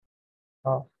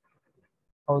ها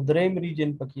او دریم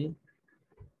ریجن پکې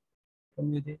کوم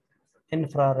دی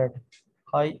انفراريد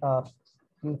آی آر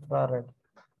انفراريد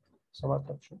څه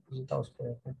مطلب شو زه تاسو ته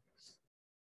وایم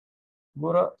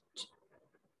ګوره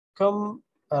کم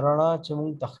رڼا چې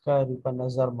موږ د ښکاري په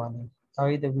نظر باندې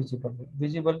هغه د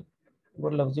ویزیبل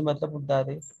ګور لفظي مطلب دا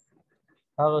دی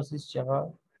هغه څه چې هغه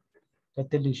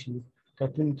کتلی شي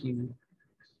کتونکي وي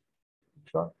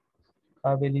شو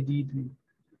قابل دید وي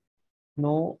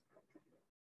نو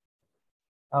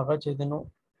هغه چې دی نو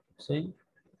صحیح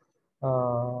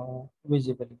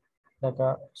ویزیبل لکه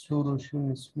سور شین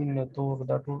سپین تور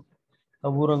دا ټول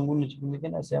اوو رنګونه چې کوم دي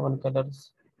کنه 7 کلرز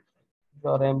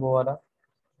دا رینبو والا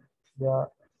یا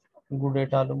ګوډه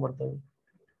ټالو مرته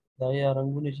دا یا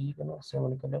رنگونه چې کنه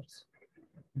 7 کلرز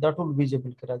دا ټول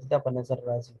ویزیبل کرا دا په نظر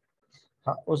راځي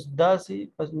ها اوس داسي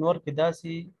پس نور کې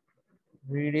داسي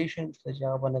ریډیشن چې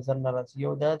هغه په نظر نه راځي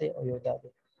یو دا دی او یو دا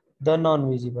دی دا نان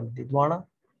ویزیبل دي دواړه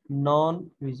نان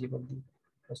ویزیبل دي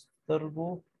سترګو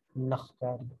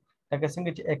نخکاری لکه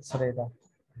څنګه چې ایکس ری دا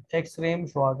ایکس ري هم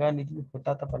شواګانې دي خو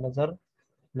تا ته په نظر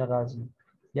نه راځي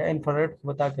یا انفراريد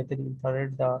خو تا کتلی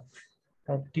انفراريد دا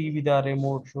ټي وي دا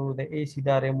ریموټ شو د اے سی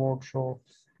دا ریموټ شو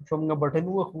څنګه بټن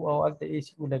وخو او الته اے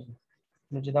سی ولګي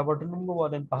نو چې دا بټن موږ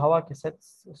ولن په هوا کې ست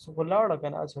سګلاړه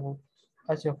کنه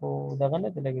اچھا خو دغه نه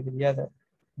لګي یا دا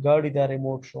ګاډي دا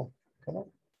ریموټ شو کنه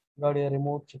ګاډي دا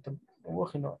ریموټ چې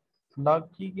وخنو لاک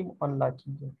کیږي ان لاک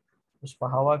کیږي اوس په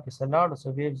هوا کې سلاړو سو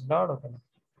ویوز لاړو کنه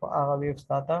او هغه ویوز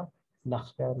تاته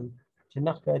نخکاری چې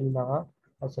نخکاری نه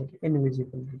اصل کې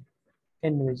انویزیبل دي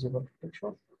انویزیبل شو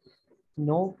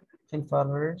نو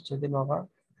انفراريد چې دی نو هغه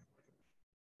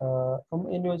هم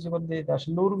انویزیبل دی دا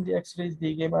نورم دی ایکس ریز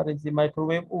دی ګیم ار دی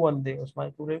مایکروویو اون دی اوس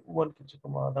مایکروویو اون کې چې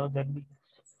کومه دا ګرمي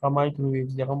مایکروویو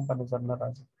دی هم په نظر نه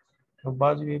راځي نو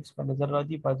بعض ویوز په نظر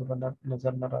راځي بعض په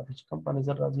نظر نه راځي چې کوم په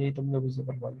نظر راځي ته موږ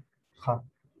ویزیبل وایو ها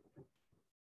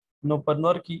نو په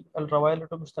نور کې الټرا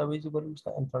وایلټ مشته ویزیبل مشته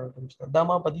انفراريد مشته دا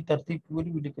ما په دې ترتیب کې ویل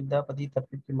لیکل دا په دې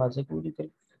ترتیب کې ما ځکه ولیکل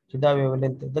چې دا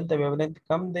ویولنت دلته ویولنت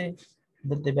کم دی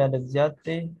دلته بیا لږ زیات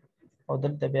دی او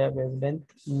دلته بیا ویولنت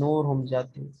نور هم زیات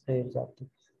دی ډېر زیات دی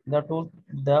دا ټول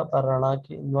د رڼا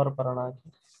کې نور په رڼا کې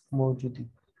موجود دي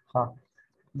ها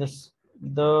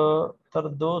د تر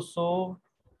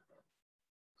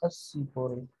 280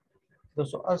 پورې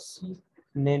 280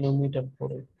 نینومیټر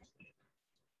پورې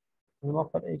زما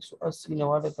پر 180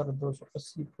 نواله تر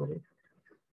 280 پورې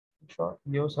شو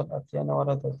یو سل اتیا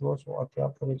نواله تر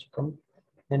 280 پورې چې کوم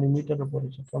نینومیټر پورې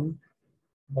چې کوم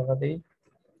دغه دی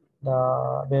دا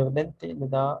ویولنت نو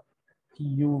دا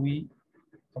یو وی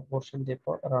پورشن دی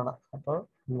په رڼا په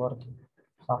نور کې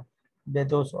ها د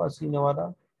 280 نواله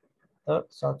تر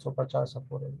 750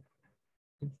 پورې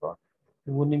ٹھیک شو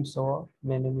 1900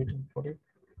 نینومیټر پورې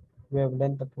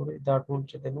ویولنت پورې دا ټول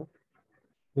چې دی نو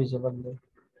ویزیبل دی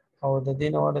او د دې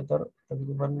نواله تر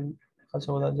تقریبا خاصه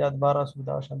ودا زیات 1200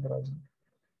 دا شاند راځي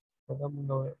دا موږ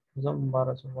زم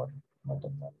 1200 وایو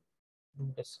مطلب دا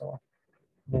 200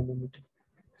 نینومیټر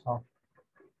ها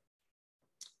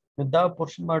دا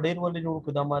پورشن ما ډیر ولې جوړ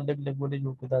کړه دا ما لګ ولې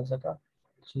جوړ کړه ځکه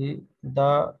چې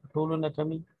دا ټولو نه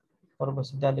کمی او بس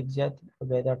دا لګ زیات او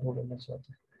بیا دا ټولو نه زیات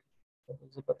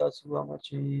زه پتا شو ما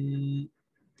چې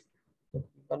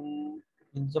تقریبا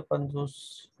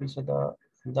 50%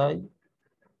 دای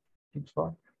ٹھیک شو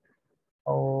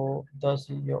او 10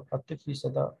 یو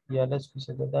 8% یا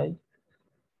 10% دای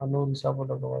نور حساب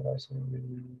لګوا دا چې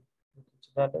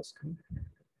دا 10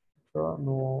 شو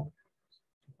نو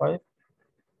 5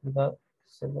 دا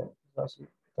 7 دا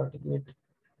 38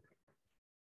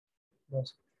 بس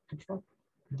ٹھیک شو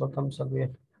دا کم سروي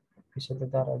فیصد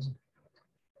دا راځي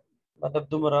مطلب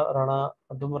دومره رڼا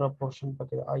دومره پورشن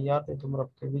پکې آیات دومره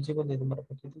پکې ویزیبل دی دومره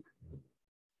پکې دي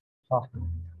ها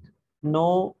نو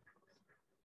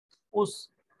اوس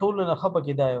ټول نه خپه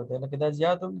کې دا یو دی لکه دا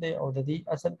زیات هم دی او د دې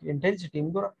اصل کې انټنسټی هم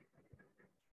ګوره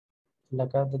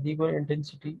لکه د دې ګوره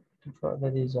انټنسټی د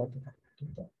دې زیات ده ٹھیک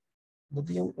ده د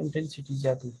دې انټنسټی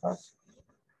زیات ده ها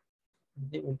د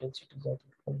دې انټنسټی زیات ده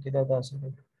د دا داسې ده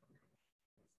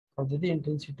او د دې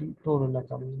انټنسټی ټول نه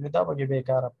کم نه دا به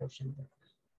بیکاره پورشن ده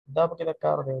دا به د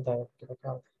کار دی دا به د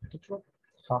کار ٹھیک شو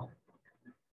ها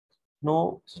نو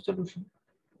څه چلو شي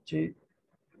چې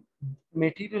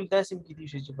میټیریل داسې کې دي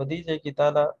چې په دې ځای کې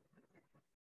تعالی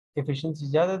افیشنسي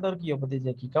زیاده درکې او په دې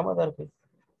ځای کې کم درکې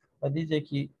په دې ځای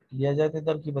کې یا زیاده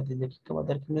درکې په دې ځای کې کم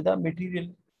درکې نه دا میټیریل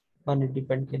باندې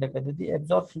ډیپند کوي لکه د دې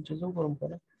ابزورپشن چې زه کوم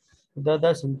کنه دا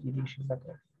داسې کېدی شي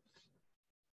لکه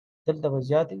دلته به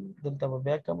زیاتې وي، دلته به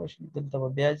بیا کمه شي، دلته به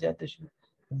بیا زیاته شي،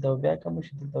 دلته به بیا کمه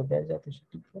شي، دلته به بیا زیاته شي.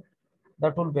 ټیک ده؟ دا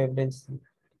ټول ویولنس دي.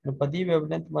 نو په دې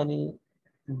ویولنت باندې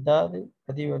دا دی،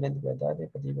 په دې ویولنت بیا دا دی،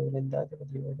 په دې ویولنت دا دی، په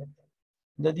دې ویولنت دا دی.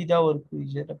 د دې دا ورکوي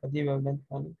چې په دې ویولنت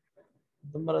باندې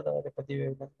دومره دغه دی، په دې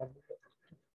ویولنت باندې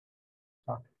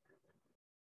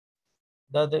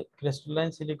دا د کرسټلاین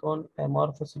سیلیکون،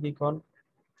 امورفس سیلیکون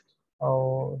او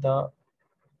دا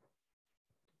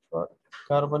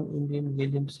کاربن انډیم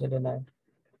ګیلیم سیلینایډ،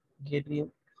 ګیلیم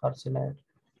آرسینایډ،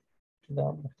 دا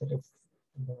مختلف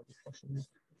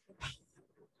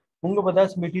موږ به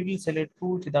داسې میټیریل سلیکټ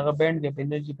کوو چې دغه بینډ ګیپ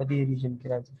انرژي په دې ریجن کې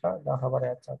راځي. دا خبره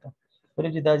یاد ساته، ولې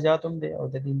چې دا زیات هم دی او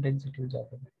د دې انټنسټي هم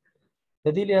زیاته ده. د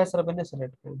دې لحاظ سره به نه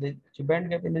سلیکټ کوو چې بینډ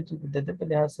ګیپ انرژي د دې په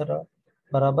لحاظ سره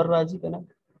برابر راځي که نه،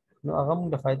 نو هغه موږ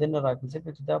د فایده نه راځي ځکه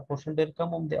چې دا پورشن ډېر کم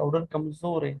هم دی او ډېر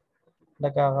کمزور دی.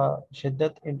 لکه هغه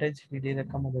شدت انټنسټي ډېره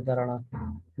کمه ده د رڼا.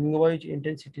 موږ وایو چې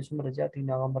انټنسټي څومره زیات وي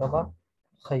نو هغه مربع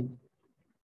ښیي.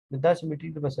 نو داسې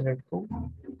میټیریل به سلیکټ کوو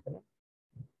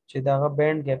چې د هغه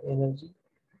بینډ ګیپ انرژي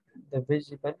د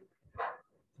ویزیبل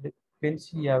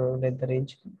فریکوینسي یا ویولنت رینج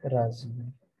کې راځي.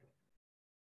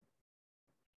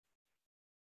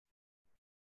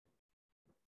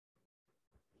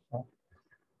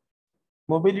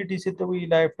 موبیلیټي څه ته وایي،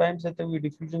 لایف ټایم څه ته وایي،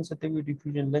 ډیفیوژن څه ته وایي،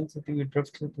 ډیفیوژن لینث څه ته وایي،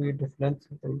 ډرفټ څه ته وایي، ډرفټ لینث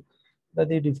څه ته وایي. دا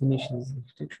د ډیفینیشنز دي.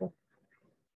 ٹھیک شو.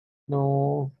 نو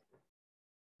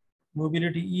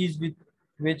موبیلیټي ایز with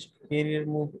which carrier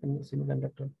move in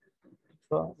semiconductor.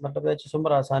 مطلب دا چې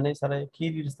څومره اسانۍ سره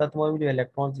کیریئر ستاسو موبایل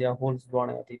الکترونز یا هولز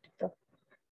دواړه دي. ٹھیک ده؟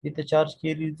 دې ته چارج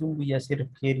کیریئر زوم یا صرف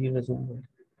کیریئر زوم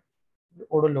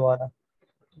وړل والا.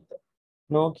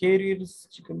 نو کیریئرز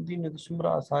چې کوم دي نو څومره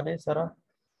اسانۍ سره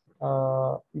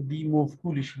دی موو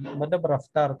کولی شي، مطلب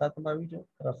رفتار تا ته ما ویل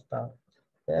رفتار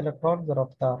د الکترونز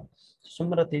رفتار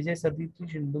څومره تیزی سره دي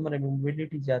چې دومره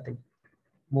موبیلیټي زیاتې.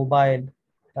 موبایل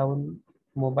دا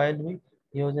موبایل وي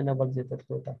یو ځای نه بل ځای ته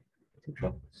تلو ته. ٹھیک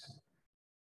شو.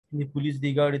 د پولیس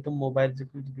دی ګاډي ته موبایل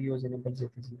ذکر دي یو ځای نه بل ځای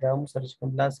ته ځي. دا هم سره چې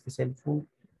کوم لاس کې سیل فون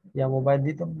یا موبایل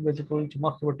دي ته موږ ذکر کوو چې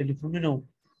مخکې به ټلیفونونه وو،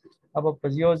 اب په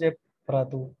یو ځای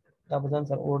پراته وو، دا به ځان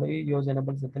سره وړي یو ځای نه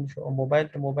بل ځای ته نه شو. او موبایل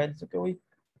ته موبایل څه کوي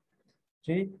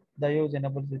چې دا یو ځای نه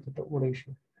بل ځای ته وړی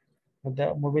شو، دا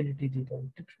موبیلیټي دي ته.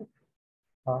 ټیک شو.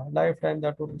 لایف ټایم دا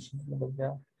ټول شي نو بیا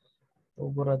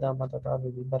وګوره دا ماته دا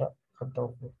دی بره خطه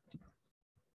وکړو.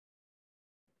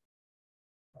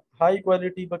 هاي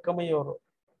کوالټي به کمه او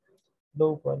لو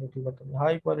کوالټي به کمه.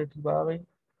 هاي کوالټي به هغه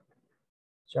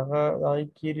چې هغه هغه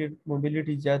کیریئر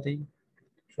موبیلیټي زیاتې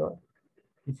شو،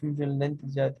 ډیفیوژن لینث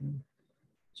زیاتې،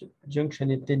 جنکشن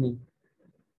یې تني.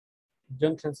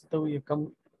 جنکشن څه ته وایي؟ کم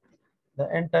د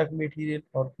ان ټایپ میټیریل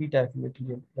او پی ټایپ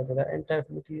میټیریل. لکه دا ان ټایپ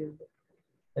میټیریل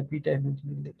د پی ټایپ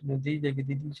میټیریل نو دې ځای کې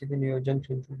د دې چې د یو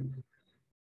جنکشن جوړېږي.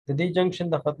 د دې جنکشن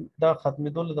د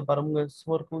ختمېدو لپاره موږ څه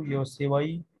ورکوو؟ یو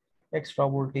سیوایي ایکسټرا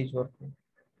وولټیج ورکوو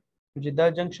چې دا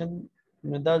جنکشن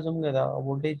نو دا زموږ د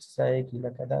وولټیج ضایع کړي،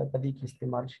 لکه دا په دې کې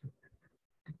استعمال شي.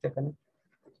 ټیک ده که نه؟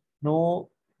 نو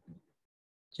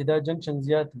چې دا جنکشن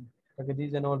زیات وي لکه دې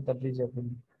ځای نه ورته دې ځای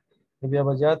پورې نو بیا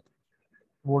به زیات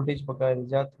وولټیج پکار دی،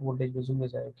 زیات وولټیج به زموږ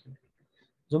ضایع کړي.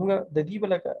 زموږ د دې به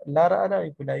لکه لاره اله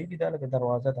ابتدایي کې دا لکه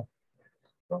دروازه ده،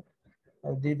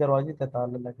 دې دروازې ته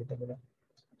تاله لګېدلې ده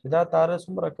چې دا تاره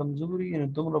څومره کمزوري نو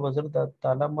دومره به زر دا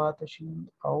تاله ماته شي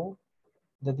او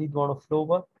د دې دواړو فلو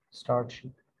به سټارټ شي.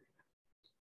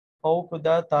 او که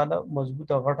دا تاله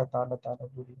مضبوطه غټه تاله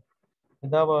جوړي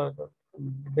دا به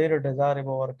ډېر ډزارې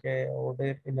به ورکوي او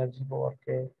ډېر انرژي به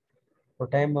ورکوي او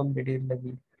ټایم هم به ډېر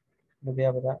لګي. نو بیا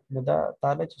به دا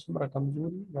تاله چې څومره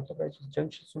کمزوري مطلب چې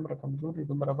جنکشن څومره کمزوري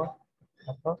دومره به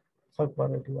هغه ښه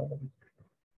کوالټي والا وي.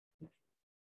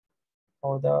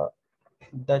 او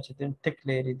دا چې ټیک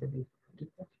لري د دې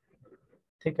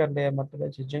ټیکر لري مطلب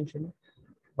چې جنکشن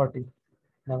پټي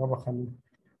هغه به خني.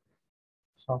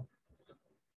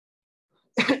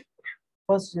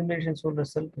 فرست جنریشن سولر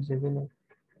سیل په چې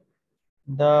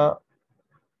دا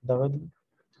دغه دي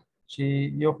چې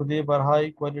یو خو دې بر هاي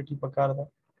کوالټي پکار ده،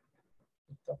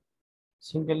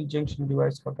 سنگل جنکشن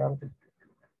ډیوایس پکار دی.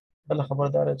 بل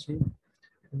خبردار چې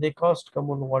د کاست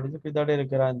کمول غواړي ځکه دا ډېر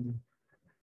ګران دي،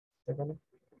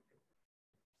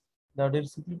 دا ډېر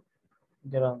څه دي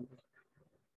ګران دي.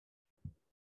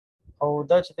 او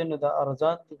دا چې نو دا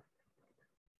ارزان دي،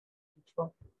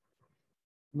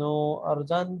 نو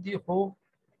ارزان دي خو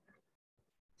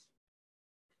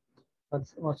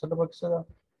مسله پکې څه ده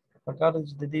پکار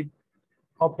چې د دې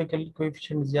اپټیکل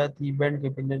کوفیشنټ زیات دي، بینډ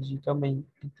ګیپ انرژي کم وي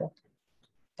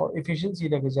او افیشنسي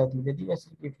لږ زیات دي. د دې اصل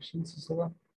افیشنسي څه ده؟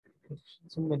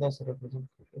 افیشنسي موږ دا سره ریپرزنټ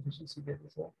کوو، افیشنسي د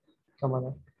څه کمه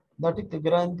ده. دا ټیک د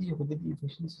ګران دي خو د دې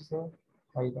efficiency سره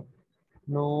high ده.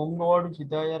 نو موږ غواړو چې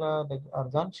دا یاره لږ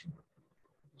ارزان شي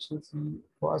efficiency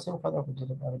خو اسیم خدا خو چې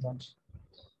لږ ارزان شي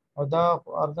او دا خو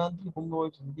ارزان دي خو موږ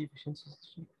وایو چې د دې efficiency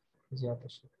شي زیاته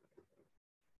شي.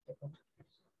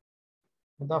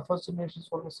 دا first generation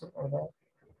solar cell او دا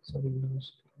second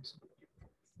generation solar cell.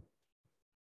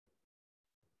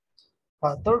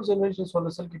 third generation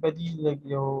solar cell کې بدی لږ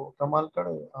یو کمال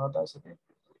کړی هغه داسې دی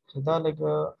چې دا لږ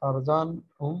ارزان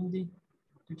هم دي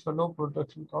ټیک شو لو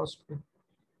پروډکشن کاست دی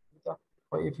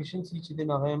او efficiency چې دی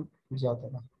هغه هم زیاته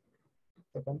ده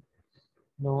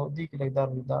نو دې کې لږ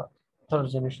دا third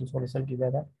generation solar cell کې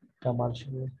دا کمال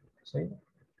شوی دی. صحیح ده.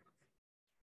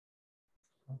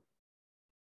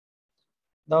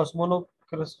 دا اوس مونو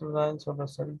کرسټلاین سولر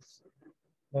سیلز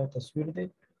دا تصویر دی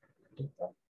ټیک ده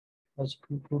دا چې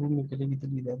کوم کورونه کې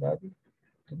لګېدلي ده دا دي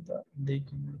ټیک ده دې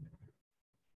کې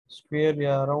سکویر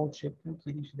یا راوند شیپ کې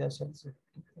دي چې دا سیلز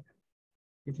ټیک ده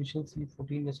efficiency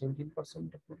 14 یا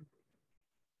 17% پورې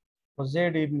او زه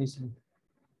ډېر نیسي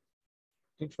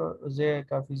ټیک شو زه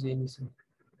کافي زه نیسي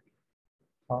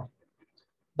ها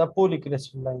دا پولی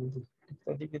کرسټلاین دي ټیک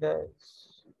ده دې کې دا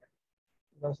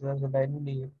دا لاین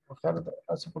نه وي خیر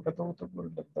اسې په کتو ته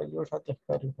دا یو شاته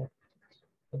ښکاري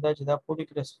دا چې دا پولی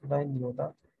کرسټلاین دی دا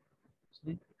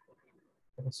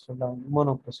کرسټلاین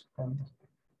مونو کرسټلاین دی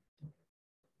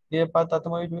ये बात आता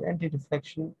है जो anti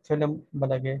reflection film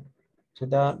बलगे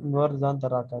जदा नूर जान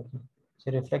तराका की से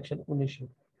रिफ्लेक्शन उनिशी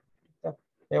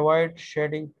अवॉइड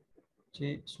शेडिंग ची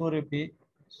सूर्य पे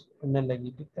न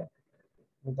लगी ठीक है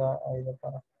दा आएगा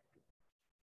para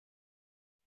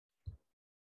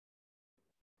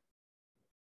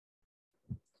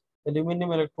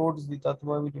एल्युमिनियम इलेक्ट्रोड्स दी तत्व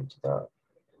भी चिता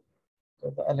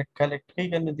तो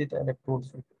इलेक्ट्रिक करने दी इलेक्ट्रोड्स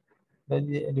दा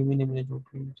ये एल्युमिनियम ने जो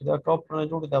चिता कॉपर ने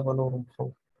जोड़ दा बनोरम खो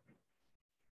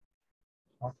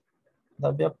दा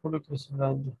बया पूरी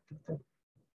क्रिस्टलाइन दी ठीक है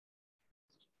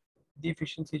दी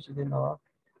एफिशिएंसी ची देना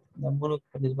नंबर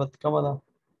पर निस्बत कम है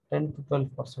 10 to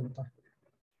 12% था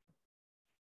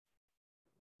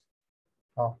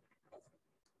हाँ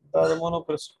दा मोनो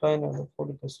क्रिस्टलाइन और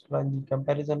पॉली क्रिस्टलाइन दी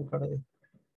कंपैरिजन कर दे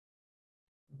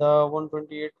दा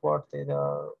 128 वाट थे दा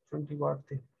 20 वाट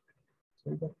थे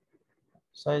सही है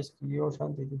साइज की और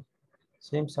शांति थी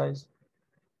सेम साइज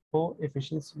को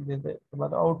एफिशिएंसी दे दे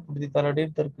हमारा आउटपुट दी तरह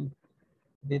डेढ़ तरकी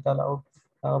दी तरह आउट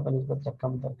पर निस्बत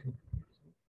कम तरकी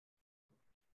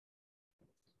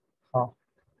हाँ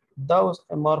دا اوس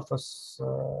امورفس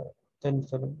تن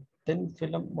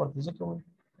فلم ورته ځکه وایي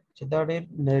چې دا ډېر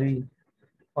نری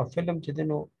او فلم چې دی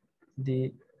نو د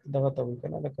دغه ته وایي که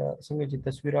نه لکه څنګه چې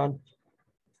تصویران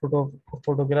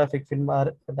فوټوګرافیک فلم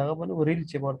دغه به نو ریل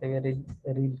چې ورته وایي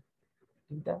ریل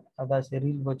ټیک ده داسې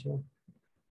ریل به چې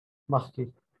مخکې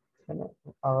که نه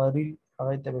هغه ریل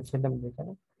هغې ته به فلم دی که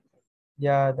نه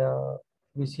یا د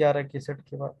وي سي آر کیسټ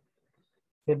کې به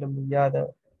فلم یا د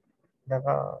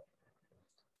دغه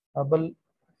ابل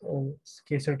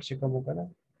کیسټ چې کوم کنه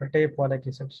ټیپ والا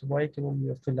کیسټ چې وایي کوم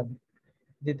یو فلم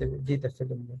دې ته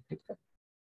فلم دی ٹھیک ده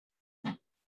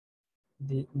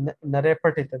دې نری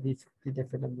پټه ته دې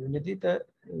فلم دی دې ته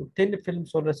تین فلم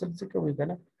سولر سیل څه کوي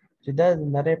کنه چې دا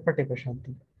نری پټه په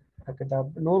شانتي اګه دا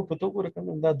نور پتو کو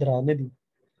رکنه دا درانه دي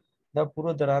دا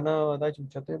پورا درانه دا چې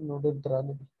چته نو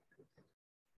درانه دي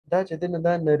دا چې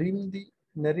دا نریم دي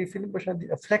نری فلم په شانتي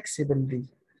فلیکسیبل دي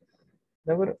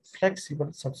دا ور فلیکسیبل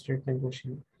سبستریټ نه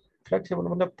وشي فلیکسیبل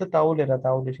مطلب ته تاول را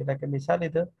تاول شي لکه مثال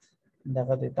ده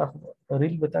دغه د تا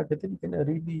ریل بتا کتل کنه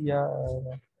ریل یا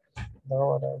دا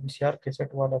والا ویشار کیسټ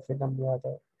والا فلم یا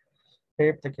دا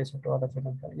ټیپ ته کیسټ والا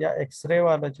فلم یا ایکس ری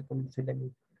والا چې کوم فلم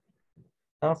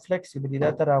دا فلیکسیبل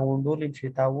دا تر راوندول شي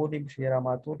تاول شي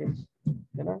راماتول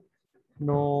کنه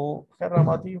نو خیر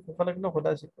راماتي خو خلک نه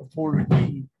خدا سي فولډ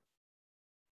کی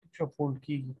شو فولډ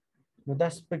کی نو دا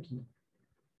سپکی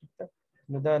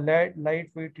نو دا لایټ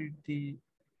ویټ دي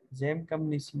زم کم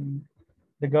نسی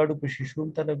د ګاډو په شیشون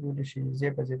ته لګول شي زه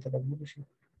په زه ته لګول شي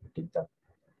ٹھیک ده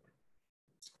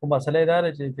خو مسله دا ده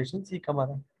چې efficiency کم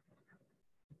ده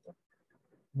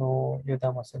نو یو دا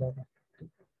مسله ده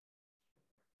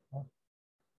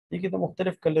دې کې د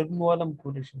مختلف کلرونو عالم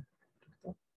کول شي ٹھیک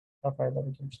ده دا فائدہ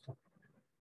به کومشته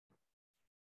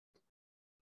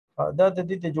دا د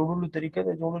دې د جوړولو طریقه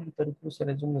د جوړولو طریقو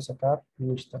سره جمله سکار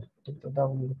نشته ٹھیک ده دا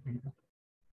موږ پیژنو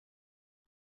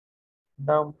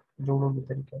دا جوړولو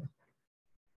طریقه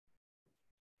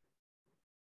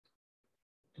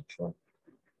ٹھیک شو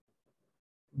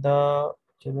دا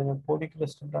چې د پولی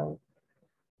کرسټلاین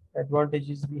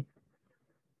advantages be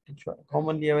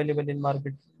commonly available in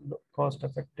market cost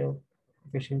effective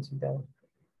efficiency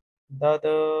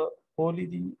the poly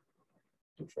the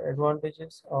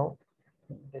advantages or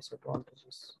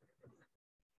disadvantages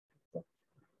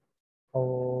او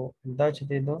دا چې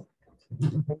دی نو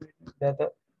دا د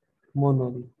mono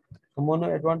دی. The mono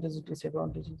advantages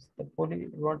disadvantages the poly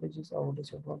advantages او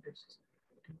disadvantages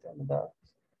ټیک ده نو دا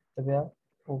د بیا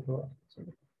وګوره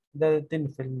دا د تین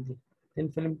فلم دی تین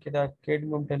فلم کې دا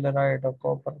کیډمیوم ټیلرایډ او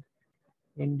کاپر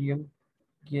انډیم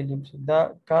ګیلیم دا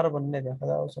کاربن نه دی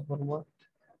دا اوس په موږ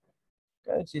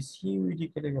چې سی وی ډی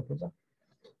کلی غوښته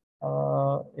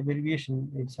ایبریویشن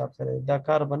حساب سره دا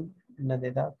کاربن نه دی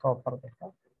دا کاپر دی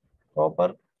کاپر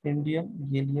انډیم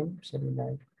ګیلیم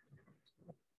سیلینایډ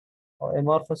او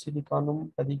امورفس سیلیکانوم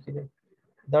پدې کې دی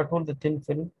دا ټول د تhin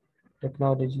film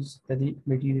ټیکنالوژیز د دې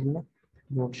میټیریل نه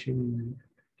جوړ شوي دي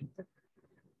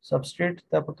سبستریټ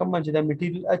دا په کوم باندې دا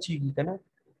میټیریل اچيږي کنه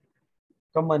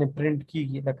کوم باندې پرینټ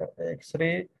کیږي لکه ایکس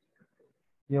ری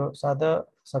یو ساده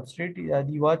سبستریټ یا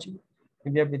دی واچي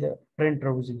بیا به د پرینټ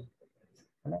راوځي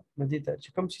کنه نو دې ته چې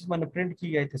کوم چیز باندې پرینټ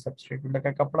کیږي ته سبستریټ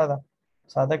لکه کپڑا دا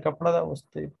ساده کپڑا دا اوس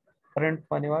ته پرینټ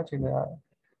باندې واچي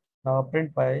پرینټ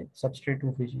پای سبستریټ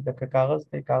وکړي لکه کاغذ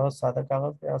ته کاغذ ساده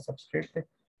کاغذ ته سبستریټ ته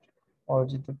او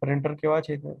چې پرینټر کې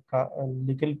واچي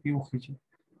لیکل پیو خيږي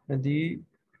دې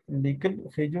لیکل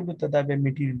خېجو ته دا به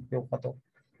میټیریل په وخته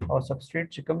او سبستریټ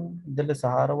چې کوم د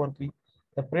سهارا ورکی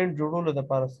د پرینټ جوړولو د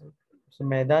لپاره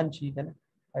میدان چي کنه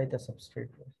ایته سبستریټ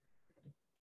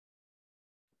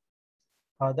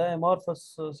دا امورفس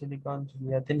سیلیکون چې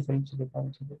یا تhin film سیلیکون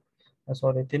چې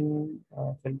سوري thin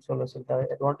film سولر سره دا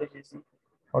ایڈوانټیجز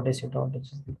او ډیس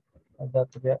ایڈوانټیجز دي دا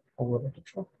ته بیا وګورئ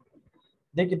شو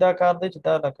دغه دا کار دی چې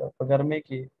دا لکه په ګرمۍ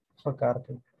کې ښه کار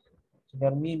کوي چې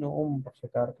ګرمي نو په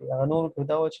کار کوي هغه نور په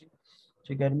دا و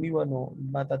چې ګرمي و نو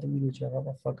ما ته ویلو چې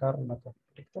هغه په کار نه کوي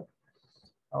ټیک ده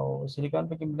او سیلیکون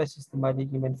په کې بلس استعمالي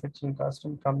کې مینوفیکچرینګ کاست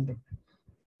هم کم دی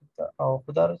او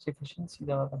خدای چې افیشنسي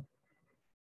دا ده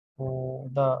او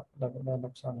دا دا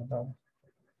نقصان ده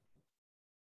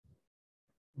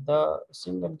دا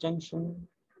سنگل جنکشن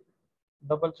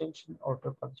ډبل جنکشن او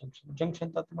ټریپل جنکشن جنکشن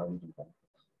ته تمام دي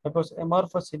تاسو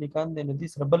امورفس سیلیکون د ندي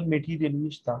سره بل میټیریل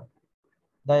نشته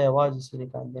دا یوازې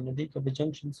سیلیکون د ندي کې به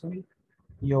جنکشن سوي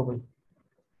یو وي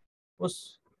اوس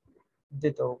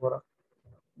دته وګوره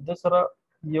د سره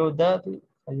یو دادي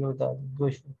یو دادي دوه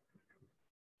شو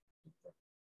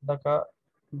دغه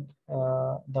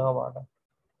دغه والا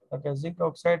لکه زنک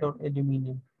اکساید او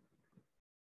الومینیم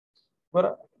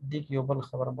ګوره دې کې یو بل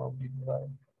خبره موجود ده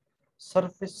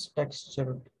سرفیس ټیکسچر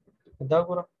دا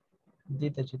ګوره دې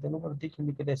ته چې دنو ور دې کې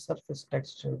لیکل سرفیس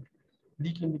ټیکسچر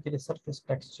دې کې لیکل سرفیس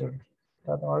ټیکسچر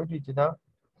دا دا وایي چې دا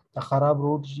خراب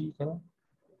روډ شي کنه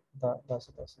دا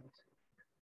څه تاسو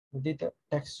دې ته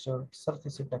ټیکسچر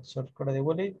سرفیس ټیکسچر کړه دی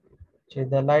ولې چې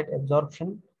د لایټ ابزورپشن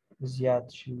زیات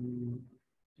شي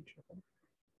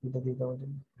د دې دا وایي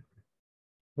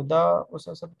دا اوس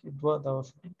اصل کې دوه دا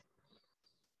شو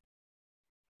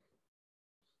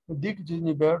دې کې چې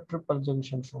نه بیا ټریپل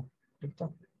جنکشن شو ٹھیک ده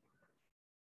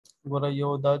ګوره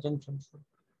یو دا جنکشن شو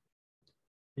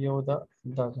یو دا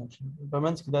جنکشن په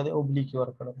منځ کې دا د اوبلیک ور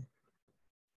کړل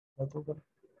دا ته ګوره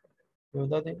یو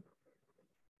دا د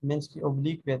منځ کې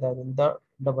اوبلیک پیدا دا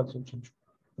ډبل جنکشن شو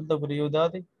دلته ګوره یو دا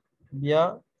دی بیا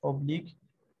اوبلیک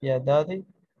بیا دا دی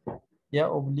یا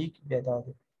اوبلیک بیا دا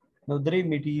دی نو درې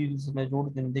میټیریلز نه جوړ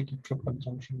دي کې ټریپل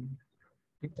جنکشن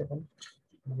ٹھیک ده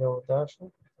یو دا شو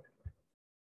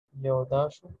یو دا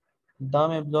شو دا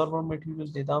مې ابزوربر میټیریل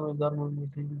دی دا مې ابزوربر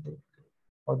میټیریل دی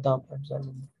او دا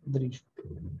ابزوربر درې شو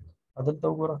عدالت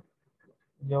وګوره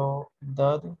یو دا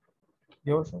دی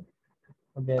یو شو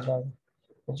بیا دا دی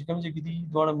چې کوم چې دي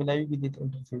دواړه ملایي کې د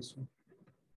انټرفیس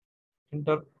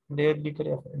انټر لیئر لیکل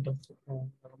یا انټرفیس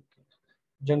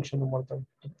جنکشن مرته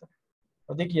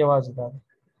او دې کې आवाज ده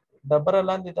دا بر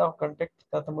لاندې دا کنټیکټ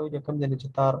تا ته مې کوم ځای چې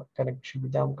تار کنیکټ شي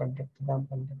دا هم کنټیکټ دا هم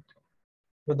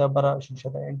کنټیکټ دا بر شیشه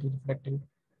دا انټي ریفلیکټینګ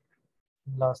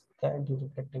glass the anti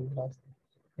reflecting glass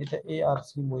it's a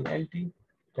ARC موي anti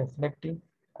reflecting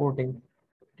coating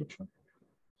ٹھیک شو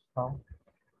ها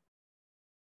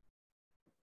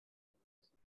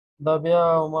دا بیا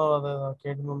ما د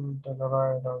کېډمیوم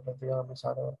ټیلرایډ او د بیا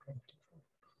مثال ورکړم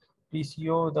پی سی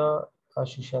او دا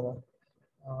شیشه ده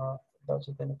دا چې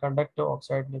د کنډکټیو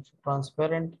اکساید نه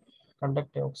ترانسپیرنٹ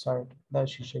کنډکټیو اکساید دا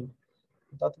شیشه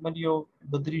دا تمن یو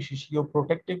د درې شیشه یو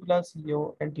پروټیکټیو ګلاس یو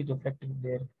انټي ریفلیکټینګ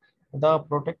لیئر دا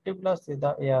پروټیکټیو ګلاس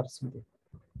دا ARC دی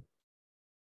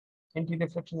انټي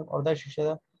ریفلیکشن او دا شیشه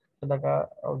ده لکه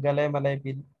غلې ملای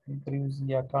پریوز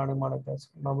یا کانه ماړه تاسو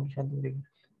معمولی شانتي دی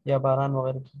یا باران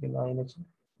وغیرہ کې لاینه چې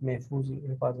محفوظ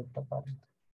حفاظت لپاره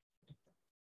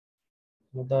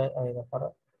نو دا آی لپاره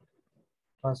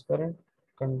ترانسپیرنٹ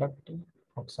کنډکټینګ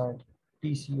اکساید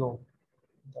TCO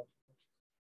دا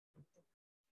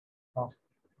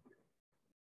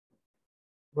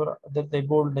دلته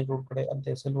ګولډ نه جوړ کړي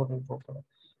الته سلور نه جوړ کړي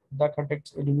دا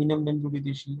کنټیکټس الومینیم نه جوړې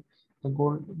دي شي د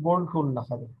ګولډ ټول نه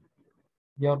خري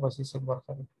بیا ورپسې سلور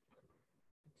خري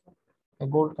د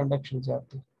ګولډ کنډکشن زیات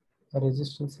دی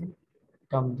रेजिस्टेंस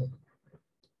come دی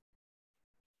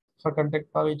ښه کنټیکټ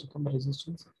پاږي چې کوم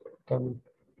रेजिस्टेंस کم وي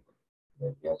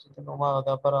بیا چې نو ما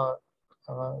دا پر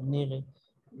نیغه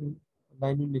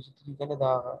لاینونه چې دي کنه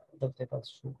دا دلته تاسو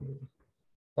شو کړی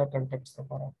دا کنټیکټس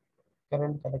لپاره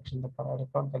کرنٹ کلیکشن لپاره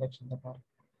الکترون کلیکشن لپاره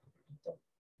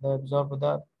دا ابزورب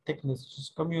دا thickness چې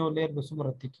کوم یو لیر به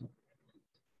څومره تکي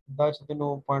دا چې نو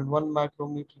 0.1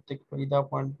 مایکرومیټر تک پرې دا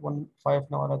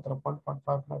 0.15 نه ولا تر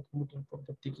 0.5 مایکرومیټر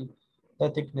پورته تکي دا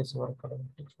thickness ورکړل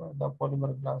ٹھیک شو دا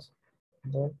پولیمر گلاس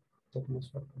دا thickness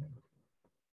ورکړل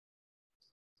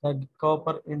دا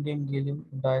کاپر انډیم ګیلیم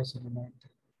ډای سیلیمایټ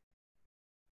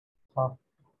ها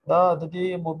دا د دې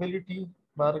موبیلیټي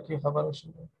باره کې خبره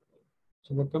شوه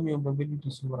چې د کوم یو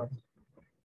موبیلیټي څومره ده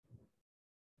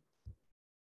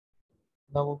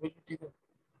دا موبیلیټي ده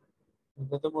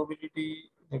the mobility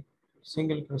the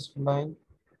single crystalline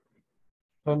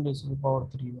 10 is to the power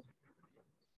 3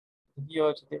 the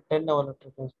or 10 over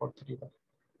transport 3 da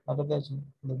other than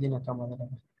the dina kama da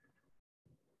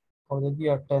or the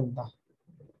dia 10 da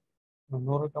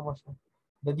nora kama sho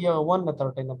the dia 1 na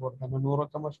 10 na bor da nora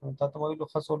kama sho ta to lo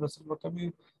khaso rasul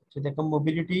kami che the kam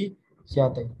mobility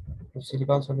zyada hai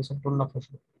silicon solution tool na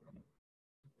khosho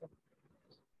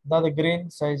da the grain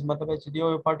size matlab che dio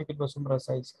particle basumra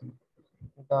size ki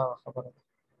da khabar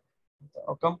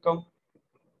او کم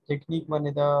टेक्निक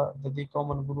باندې دا د دې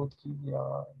کامن ګروث کی یا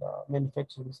د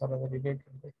مینوفیکچرینګ سره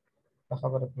ریلیټډ دی دا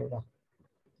خبره کړې ده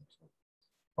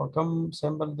او کم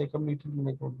سیمبل د کمیټي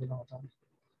نه کوم دی نه وتا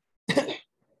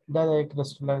دا د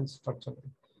کرسټلاین سټرکچر دی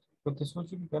په تاسو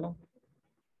چې کنه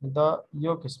دا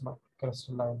یو قسمه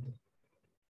کرسټلاین دی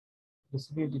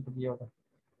ریسیبیلیټي په دی ودا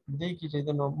دې کې چې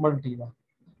نو ملټي دا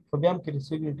خو بیا هم کې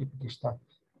ریسیبیلیټي په کېشته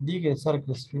دیګه سر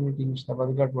کرسټلاینټي نشته بل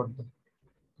ګډ ورته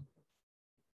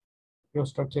یو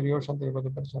سټرکچر یو شان دی بل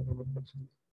بل شان دی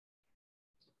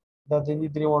دا د دې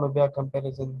درېوانو بیا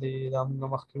کمپیریزن دی دا موږ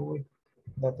مخکې وایو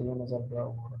دا ته یو نظر بیا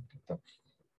وګورئ ٹھیک ده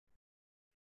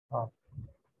ها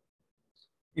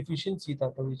efficiency دا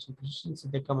ته وایي چې efficiency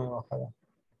د کومه واخه ده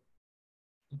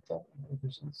ٹھیک ده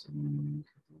efficiency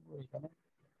وایي کنه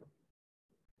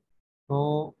نو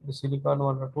د سیلیکون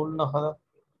ولا ټول نه خلا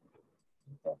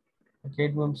ٹھیک ده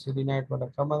کیډمیوم سیلینایټ ولا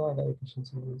کومه ده د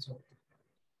efficiency وایي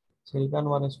سیلیکون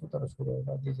वाले څو تر شروع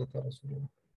ده دې ته تر شروع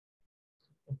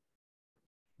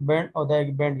बैंड और दा एक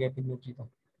band gap energy था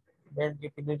band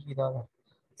gap energy था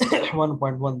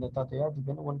 1.1 देता तो याद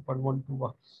है ना 1.12 वा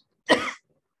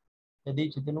यदि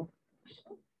चितनो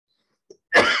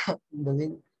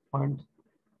डजिंग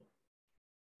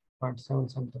 0.7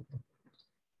 समथिंग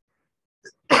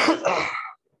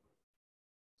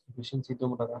एफिशिएंसी तो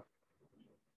मुझे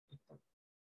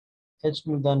एच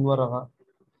में दानवर रहा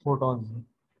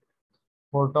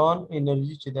फोटॉन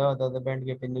एनर्जी चिदा दा बैंड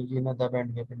गैप एनर्जी ना दा बैंड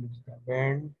गैप एनर्जी दा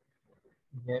बैंड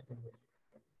गैप एनर्जी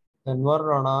दानवर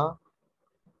Rana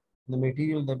the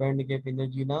material the band gap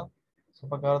energy na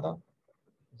sapakar da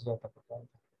zyada pakar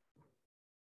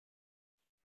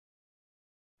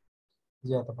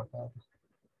zyada pakar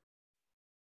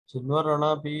जनवर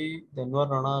राणा भी जनवर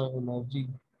Rana energy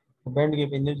band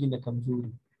gap energy na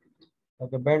kamzori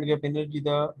like band gap energy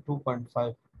da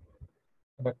 2.5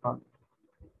 electron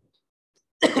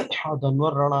और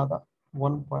जनवर राणा da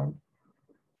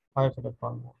 1.5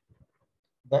 electron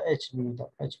the h mean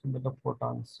the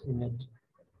photons energy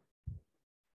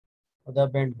the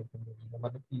band gap energy da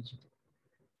मतलब pg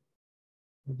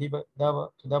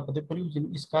دا په دې پریو چې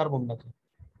اس کار بم نه کوي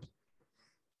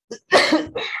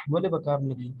ولې به کار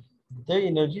نه کوي د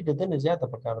انرژي د دنه زیاته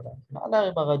پکار ده نه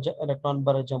علاوه بغه الکترون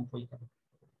بر جمپ وي کنه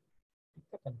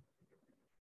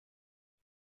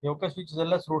یو کس چې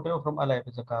زله روټه فرم الای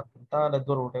په ذکر تا له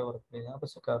دوه روټه ورکړي دا به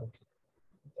څه کار وکړي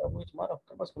دا وایي چې ما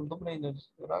راځم بس کوم دومره انرژي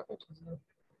راکړي چې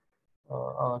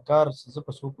کار څه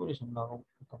په سو پورې شم نه کوم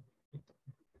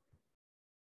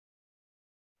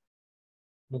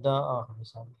دا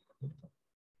مثال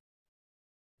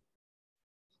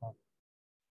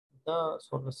دا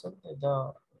سولوشن دا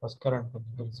بس کرنٹ په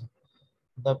ګرځي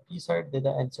دا پی سایډ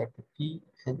دا ان سایډ پی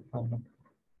ان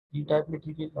پی ټایپ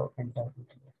مټیریل او ان ټایپ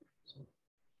مټیریل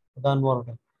دا نور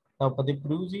ده دا په دې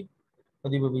پروزي په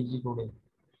دې به بيجي جوړي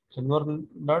چې نور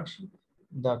لاړ شي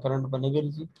دا کرنٹ باندې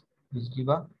ګرځي بجلی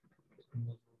با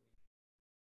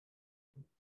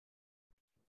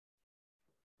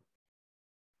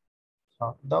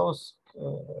دا اوس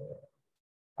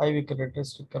आई we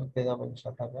characteristic करते जा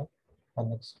इंशाल्लाह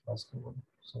next class के वो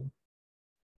सही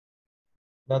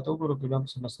دا तो ګورو کې هم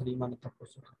څه مسلې باندې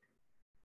تاسو